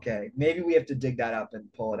 Oh, okay. Maybe we have to dig that up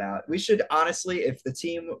and pull it out. We should honestly, if the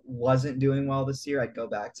team wasn't doing well this year, I'd go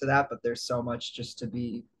back to that. But there's so much just to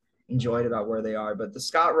be enjoyed about where they are. But the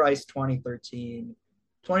Scott Rice 2013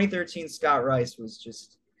 Scott Rice was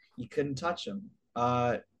just, you couldn't touch him.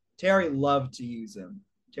 Terry loved to use him.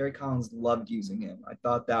 Terry Collins loved using him. I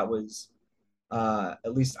thought that was,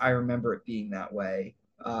 at least I remember it being that way.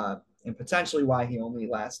 And potentially why he only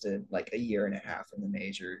lasted like a year and a half in the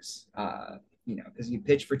majors. Because you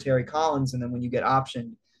pitch for Terry Collins, and then when you get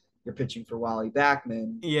optioned, you're pitching for Wally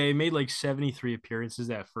Backman. Yeah, he made like 73 appearances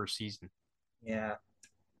that first season. Yeah.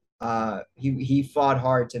 He fought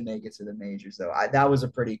hard to make it to the majors, though. That was a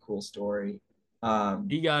pretty cool story.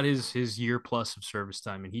 He got his year plus of service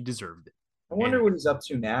time, and he deserved it. I wonder And what he's up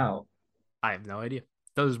to now. I have no idea.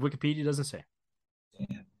 Does Wikipedia doesn't say.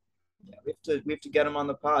 Damn. Yeah, we have to get him on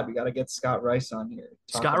the pod. We got to get Scott Rice on here.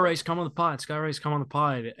 Scott Rice, come on the pod. Scott Rice, come on the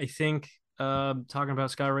pod. I think talking about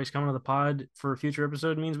Scott Rice coming on the pod for a future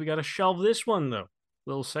episode means we got to shelve this one, though.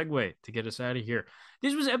 Little segue to get us out of here.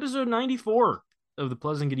 This was episode 94 of the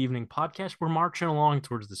Pleasant Good Evening podcast. We're marching along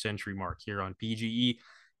towards the century mark here on PGE.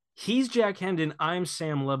 He's Jack Hendon. I'm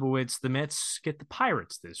Sam Lebowitz. The Mets get the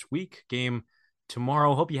Pirates this week. Game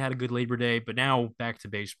tomorrow. Hope you had a good Labor Day. But now back to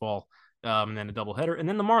baseball. And then a doubleheader, and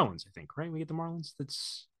then the Marlins. I think, right? We get the Marlins.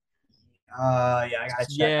 That's yeah, I gotta check.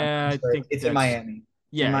 yeah. I think it's in Miami.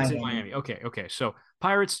 Yeah, it's in Miami. Okay. So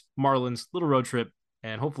Pirates, Marlins, little road trip,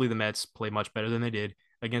 and hopefully the Mets play much better than they did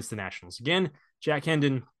against the Nationals. Again, Jack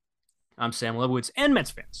Hendon. I'm Sam Lebowitz, and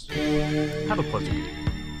Mets fans. Have a pleasant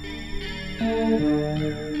day.